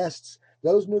nuclear tests.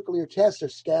 Those nuclear tests are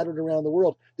scattered around the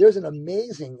world. There's an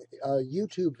amazing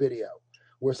YouTube video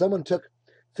where someone took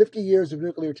 50 years of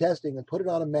nuclear testing and put it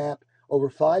on a map. Over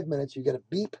 5 minutes, you get a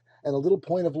beep and a little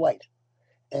point of light.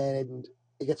 And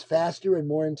it gets faster and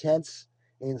more intense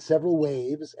in several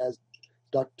waves, as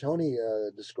Dr. Tony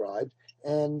described.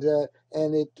 And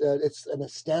it's an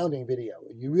astounding video.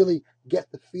 You really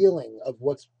get the feeling of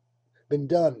what's been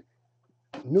done.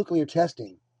 Nuclear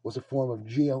testing was a form of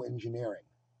geoengineering.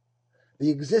 The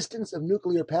existence of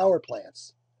nuclear power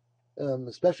plants,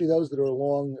 especially those that are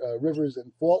along rivers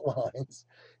and fault lines,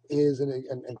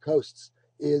 and coasts,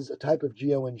 is a type of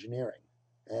geoengineering,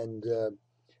 and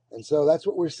so that's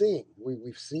what we're seeing.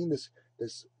 We've seen this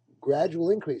gradual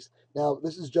increase. Now,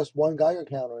 this is just one Geiger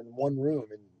counter in one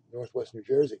room in Northwest New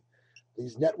Jersey.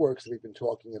 These networks that we've been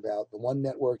talking about, the one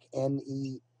network,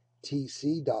 NETC.com,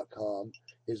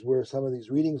 is where some of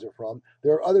these readings are from.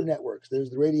 There are other networks.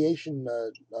 There's the radiation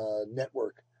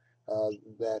network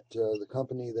that the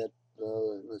company that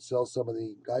sells some of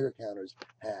the Geiger counters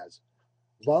has.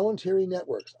 Voluntary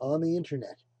networks on the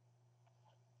internet.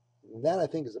 And that, I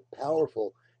think, is a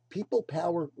powerful people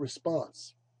power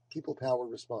response. People power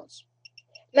response.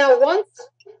 Now, once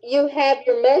you have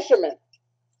your measurement,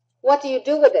 what do you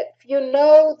do with it? You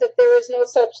know that there is no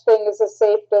such thing as a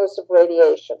safe dose of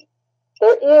radiation.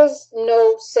 There is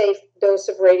no safe dose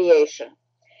of radiation.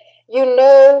 You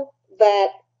know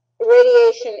that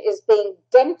radiation is being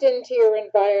dumped into your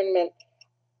environment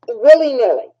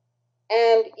willy-nilly.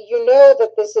 And you know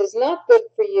that this is not good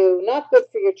for you, not good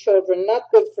for your children, not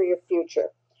good for your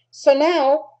future. So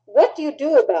now, what do you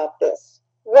do about this?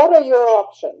 What are your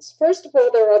options? First of all,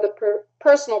 there are the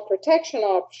personal protection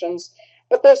options,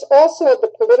 but there's also the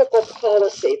political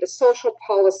policy, the social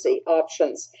policy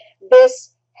options.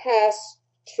 This has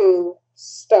to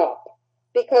stop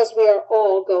because we are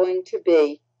all going to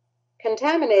be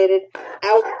contaminated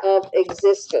out of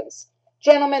existence.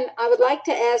 Gentlemen, I would like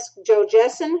to ask Joe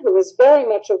Jessen, who is very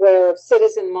much aware of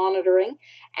citizen monitoring,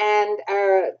 and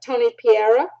Tony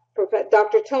Piera,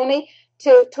 Dr. Tony,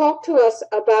 to talk to us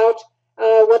about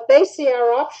what they see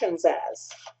our options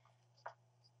as.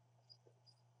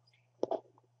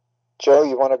 Joe,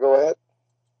 you want to go ahead?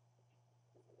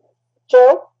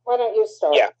 Joe, why don't you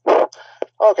start? Yeah.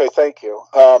 Okay, thank you.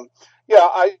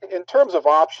 In terms of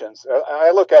options, I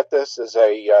look at this as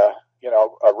a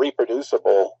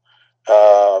reproducible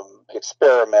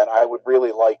experiment. I would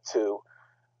really like to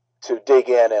dig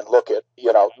in and look at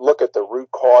the root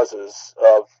causes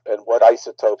of and what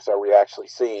isotopes are we actually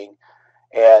seeing.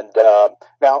 And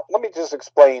now let me just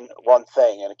explain one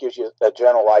thing, and it gives you a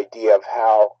general idea of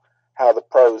how the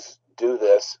pros do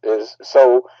this. Is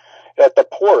so at the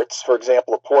ports, for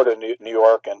example, a port in New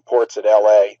York and ports at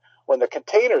LA, when the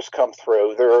containers come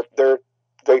through,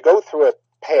 they go through a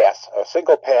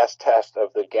single pass test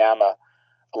of the gamma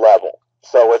level.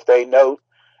 So if they note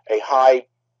a high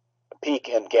peak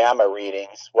in gamma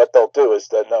readings, what they'll do is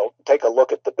they'll take a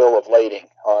look at the bill of lading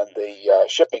on the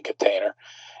shipping container,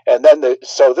 and then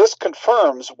so this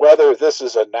confirms whether this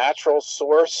is a natural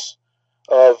source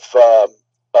of a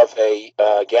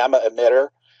gamma emitter,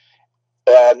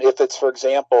 And if it's, for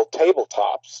example,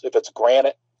 tabletops, if it's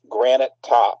granite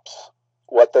tops,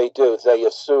 what they do is they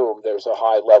assume there's a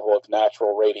high level of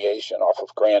natural radiation off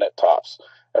of granite tops.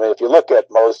 I mean, if you look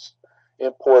at most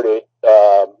imported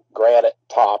granite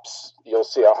tops, you'll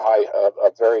see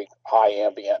a very high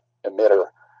ambient emitter,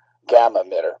 gamma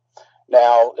emitter.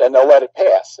 Now, and they'll let it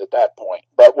pass at that point.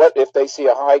 But what if they see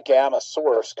a high gamma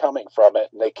source coming from it,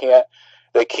 and they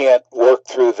can't work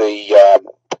through the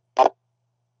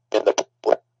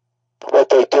what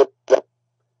they do,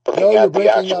 looking at the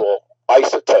actual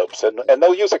isotopes, and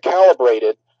they'll use a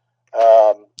calibrated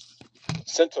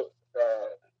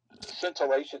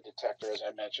scintillation detector, as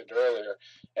I mentioned earlier,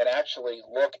 and actually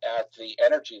look at the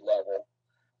energy level,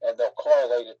 and they'll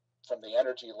correlate it from the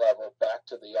energy level back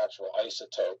to the actual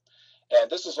isotope. And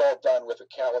this is all done with a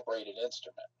calibrated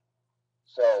instrument.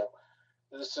 So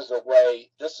this is a way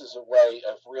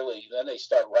of really, then they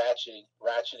start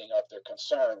ratcheting up their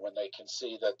concern when they can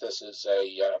see that this is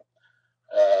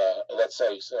let's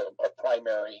say a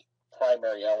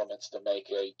primary elements to make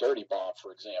a dirty bomb,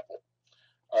 for example.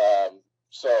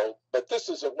 But this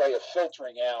is a way of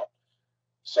filtering out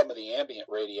some of the ambient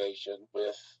radiation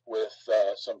with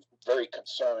some very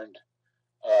concerned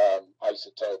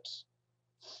isotopes.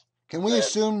 Can we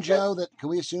assume, Joe, that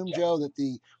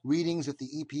the readings that the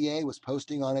EPA was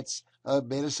posting on its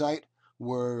beta site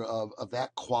were of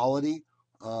that quality?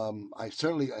 I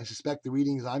suspect the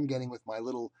readings I'm getting with my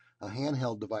little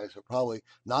handheld device are probably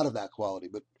not of that quality.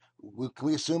 But can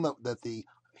we assume that the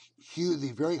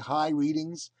very high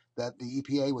readings that the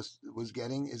EPA is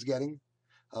getting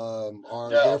are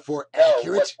therefore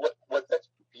accurate?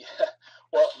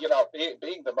 Well,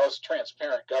 being the most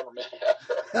transparent government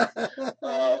ever,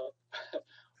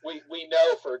 we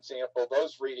know, for example,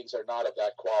 those readings are not of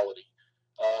that quality.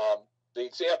 The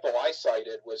example I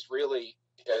cited was really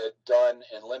done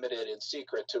and limited in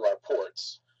secret to our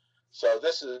ports. So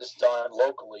this is done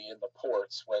locally in the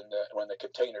ports when the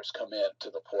containers come in to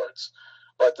the ports.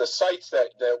 But the sites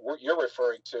that you're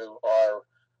referring to are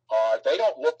they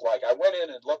don't look like, I went in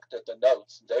and looked at the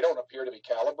notes. They don't appear to be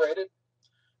calibrated.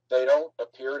 They don't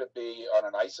appear to be on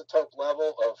an isotope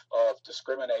level of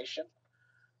discrimination.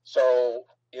 So,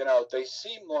 they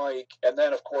seem like, and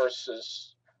then of course,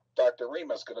 as Dr.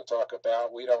 Rima's going to talk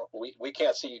about, we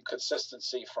can't see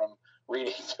consistency from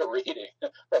reading to reading,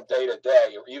 from day to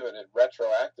day, or even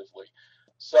retroactively.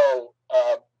 So,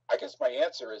 I guess my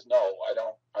answer is no. I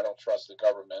don't trust the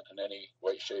government in any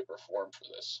way, shape, or form for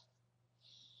this.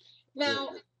 Now,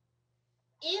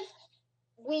 if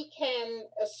we can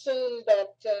assume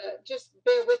that, just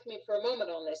bear with me for a moment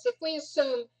on this. If we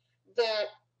assume that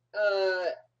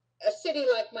a city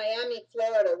like Miami,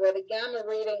 Florida, where the gamma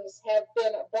readings have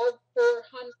been above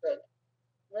 400,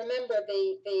 remember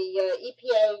the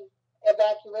EPA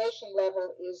evacuation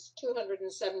level is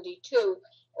 272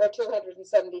 or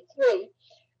 273.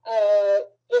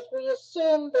 If we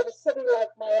assume that a city like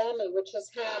Miami, which has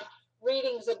had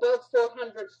readings above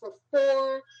 400 for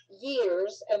 4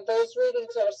 years, and those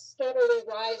readings are steadily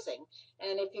rising.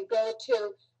 And if you go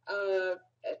to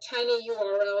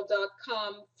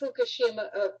tinyurl.com,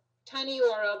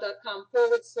 tinyurl.com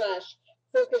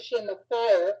 /Fukushima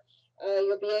fire,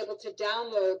 you'll be able to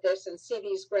download this and see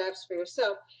these graphs for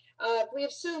yourself. We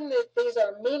assume that these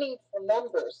are meaningful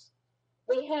numbers.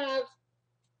 We have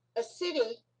a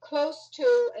city close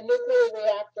to a nuclear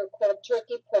reactor called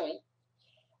Turkey Point,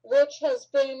 which has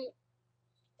been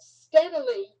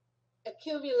steadily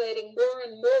accumulating more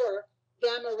and more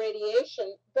gamma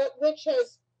radiation, but which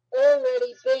has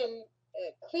already been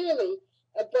clearly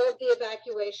above the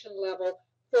evacuation level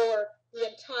for the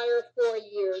entire 4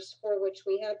 years for which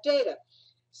we have data.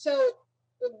 So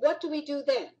what do we do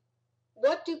then?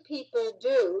 What do people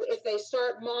do if they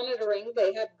start monitoring?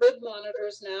 They have good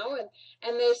monitors now,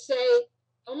 and they say,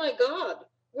 oh my God,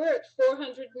 we're at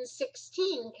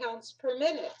 416 counts per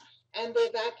minute, and the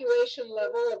evacuation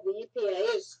level of the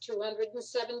EPA is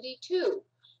 272.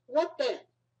 What then?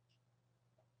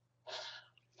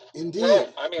 Indeed.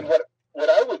 Well, I mean, what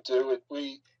I would do,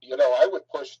 I would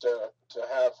push to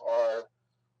have our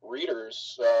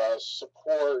readers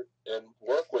support and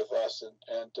work with us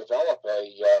and develop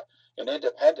an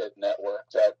independent network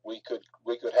that we could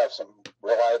have some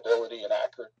reliability and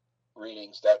accurate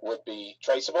readings that would be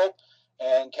traceable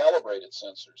and calibrated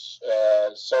sensors.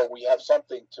 So we have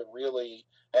something to really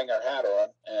hang our hat on,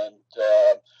 and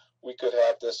we could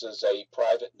have this as a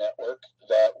private network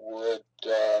that would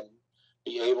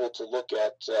be able to look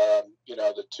at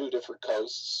the 2 different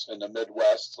coasts in the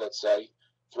Midwest, let's say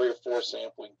 3 or 4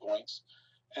 sampling points,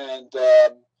 and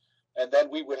then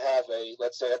we would have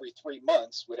let's say every 3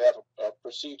 months we'd have a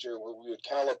procedure where we would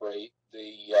calibrate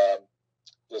the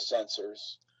the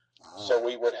sensors, Ah. so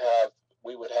we would have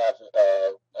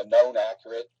a known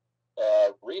accurate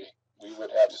reading. We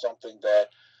would have something that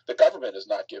the government is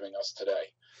not giving us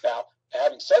today. Now,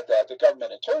 having said that, the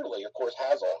government internally, of course,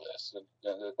 has all this,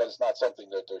 but it's not something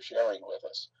that they're sharing with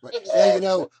us. Right. Exactly.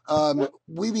 Yeah,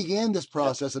 we began this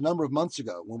process a number of months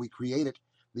ago when we created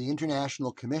the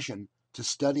International Commission to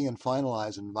Study and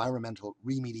Finalize Environmental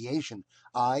Remediation,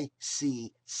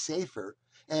 IC-SAFER,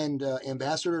 and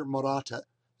Ambassador Murata,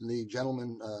 the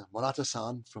gentleman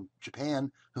Murata-san from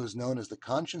Japan, who is known as the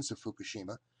conscience of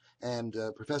Fukushima, and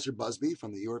Professor Busby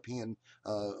from the European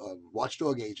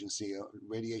Watchdog Agency,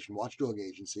 Radiation Watchdog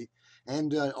Agency,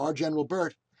 and our General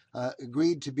Burt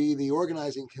agreed to be the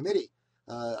organizing committee.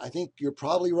 I think you're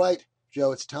probably right,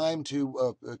 Joe. It's time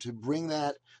to bring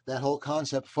that whole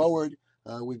concept forward.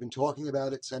 We've been talking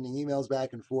about it, sending emails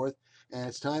back and forth, and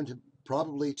it's time to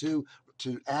probably to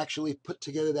actually put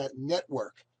together that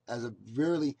network as a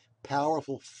really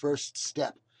powerful first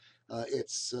step.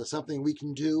 It's something we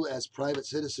can do as private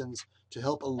citizens to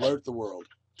help alert the world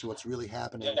to what's really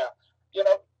happening. Yeah,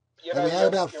 And we have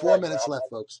about 4 right, minutes Ralph. left,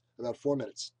 folks. About 4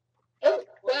 minutes. Oh,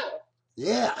 wow.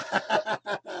 Yeah.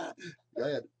 Go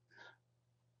ahead.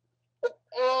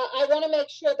 I want to make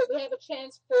sure that we have a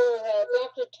chance for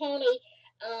Dr. Tony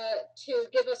to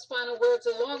give us final words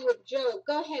along with Joe.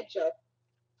 Go ahead, Joe.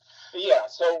 Yeah,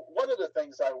 so one of the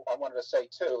things I wanted to say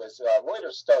too is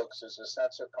Reuters Stokes is a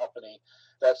sensor company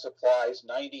that supplies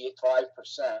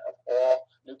 95% of all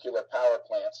nuclear power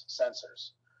plants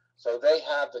sensors. So they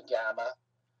have the gamma,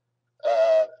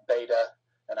 beta,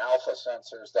 and alpha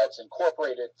sensors that's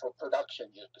incorporated for production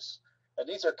use. And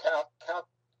these are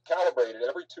calibrated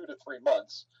every 2 to 3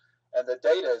 months, and the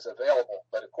data is available,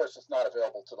 but of course it's not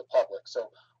available to the public.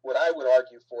 So what I would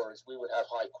argue for is we would have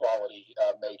high quality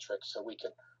matrix so we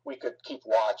could keep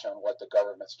watch on what the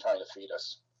government's trying to feed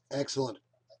us. Excellent.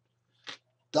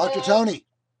 Dr. Tony.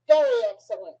 Very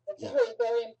excellent. That's Yeah. very,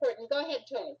 very important. Go ahead,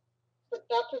 Tony. But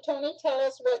Dr. Tony, tell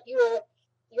us what your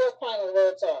final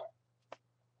words are.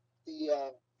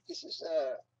 This is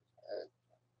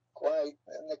quite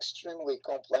an extremely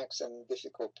complex and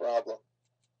difficult problem,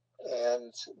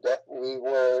 and that we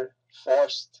were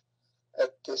forced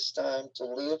at this time to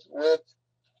live with.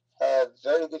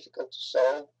 Very difficult to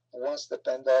solve. Once the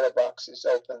Pandora box is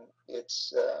open,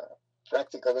 it's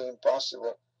practically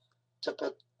impossible to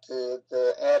put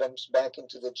the atoms back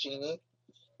into the genie,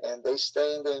 and they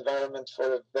stay in the environment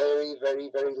for a very, very,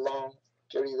 very long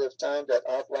period of time that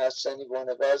outlasts any one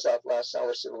of us, outlasts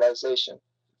our civilization,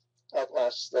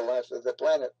 outlasts the life of the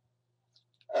planet.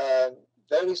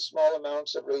 Very small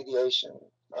amounts of radiation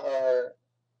are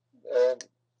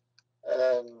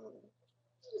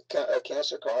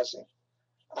cancer causing.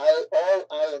 All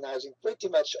ionizing, pretty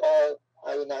much all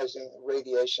ionizing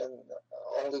radiation,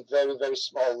 only very, very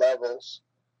small levels,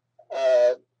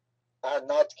 are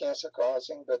not cancer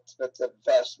causing, but the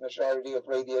vast majority of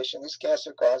radiation is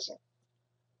cancer causing.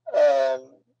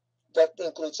 That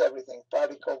includes everything: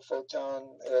 particle,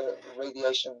 photon,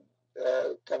 radiation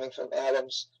coming from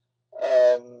atoms,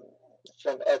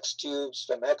 from X tubes,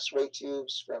 from X-ray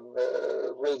tubes, from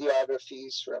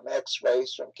radiographies, from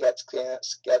X-rays, from CAT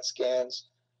scans.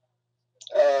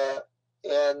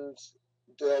 And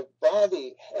the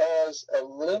body has a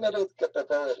limited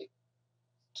capability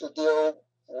to deal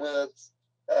with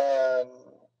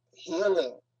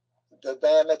healing the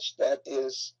damage that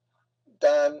is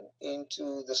done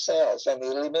into the cells and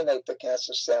eliminate the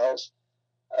cancer cells,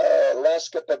 less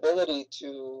capability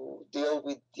to deal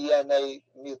with DNA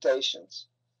mutations.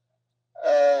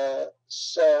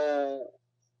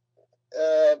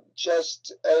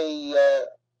 Just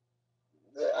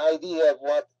the idea of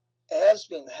what has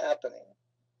been happening,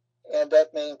 and that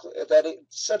it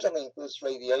certainly includes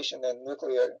radiation and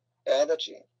nuclear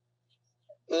energy.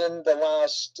 In the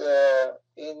last,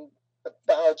 in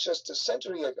about just a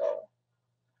century ago,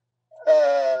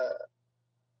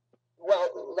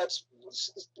 well, let's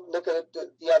look at it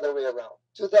the other way around.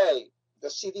 Today, the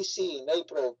CDC in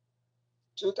April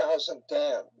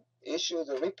 2010 issued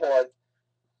a report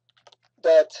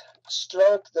that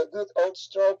stroke, the good old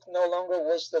stroke, no longer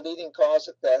was the leading cause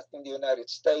of death in the United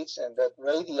States, and that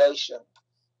radiation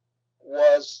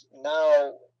was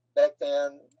now, back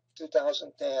then,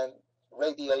 2010,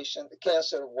 radiation,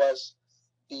 cancer was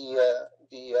the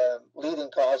leading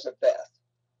cause of death,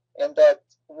 and that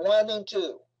 1 in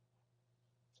 2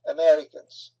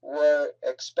 Americans were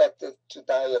expected to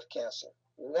die of cancer.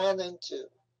 1 in 2. You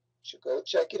should go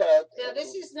check it out. Now,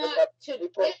 this is not to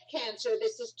get cancer.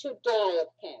 This is to die of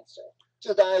cancer.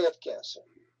 To die of cancer.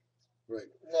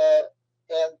 Right.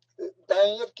 and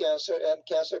dying of cancer, and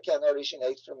cancer can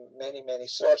originate from many, many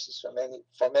sources,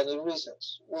 for many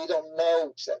reasons. We don't know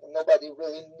exactly. Nobody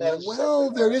really knows. Well,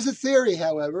 exactly there why. is a theory,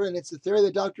 however, and it's the theory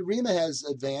that Dr. Rima has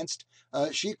advanced.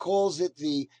 She calls it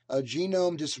the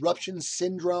genome disruption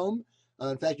syndrome.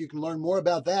 In fact, you can learn more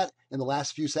about that in the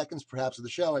last few seconds, perhaps, of the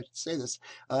show. I should say this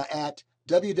at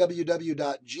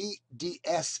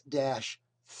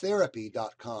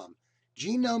www.gds-therapy.com.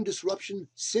 Genome disruption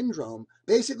syndrome.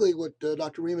 Basically, what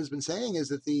Dr. Rima has been saying is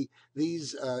that these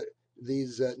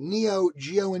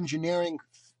neo-geoengineering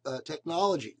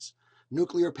technologies,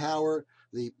 nuclear power,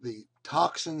 the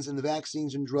toxins in the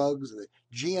vaccines and drugs, the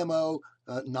GMO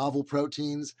novel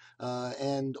proteins,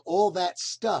 and all that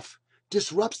stuff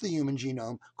disrupts the human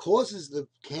genome, causes the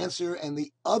cancer and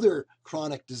the other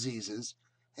chronic diseases,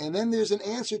 and then there's an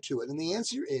answer to it. And the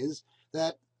answer is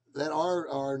that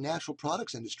our natural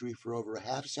products industry for over a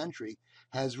half century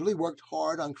has really worked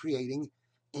hard on creating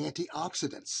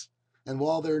antioxidants. And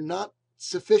while they're not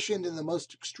sufficient in the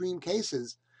most extreme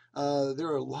cases, there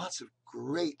are lots of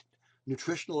great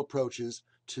nutritional approaches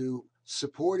to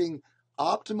supporting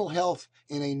optimal health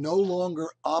in a no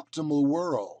longer optimal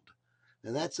world.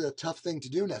 And that's a tough thing to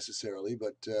do necessarily,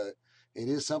 but it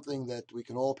is something that we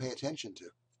can all pay attention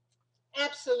to.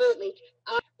 Absolutely.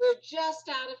 We're just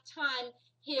out of time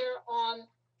here on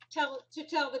To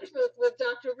Tell the Truth with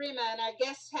Dr. Rima, and our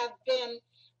guests have been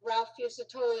Ralph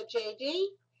Fusatola, JD,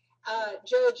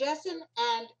 Joe Jessen,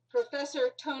 and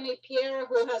Professor Tony Pierra,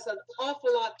 who has an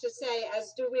awful lot to say,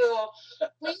 as do we all.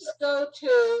 Please go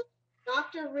to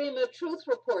Dr. Rima Truth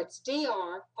Reports,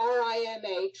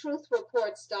 DRRIMA,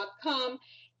 truthreports.com.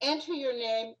 Enter your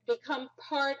name, become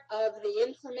part of the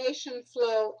information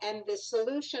flow and the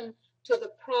solution to the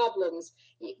problems.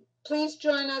 Please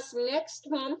join us next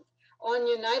month on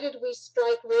United We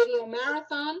Strike Radio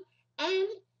Marathon, and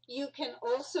you can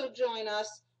also join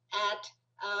us at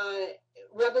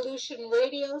Revolution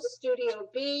Radio Studio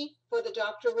B for the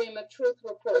Dr. Rima Truth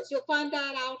Reports. You'll find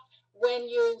that out when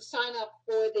you sign up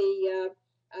for the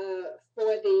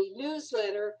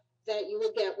newsletter that you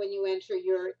will get when you enter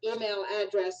your email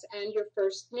address and your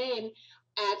first name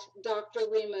at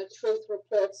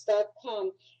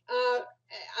drrimatruthreports.com.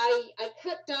 I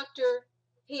cut Dr.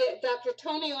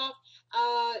 Tony off.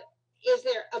 Is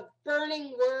there a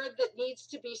burning word that needs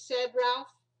to be said, Ralph?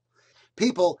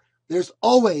 People, there's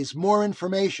always more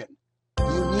information.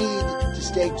 You need to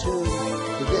stay tuned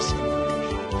to this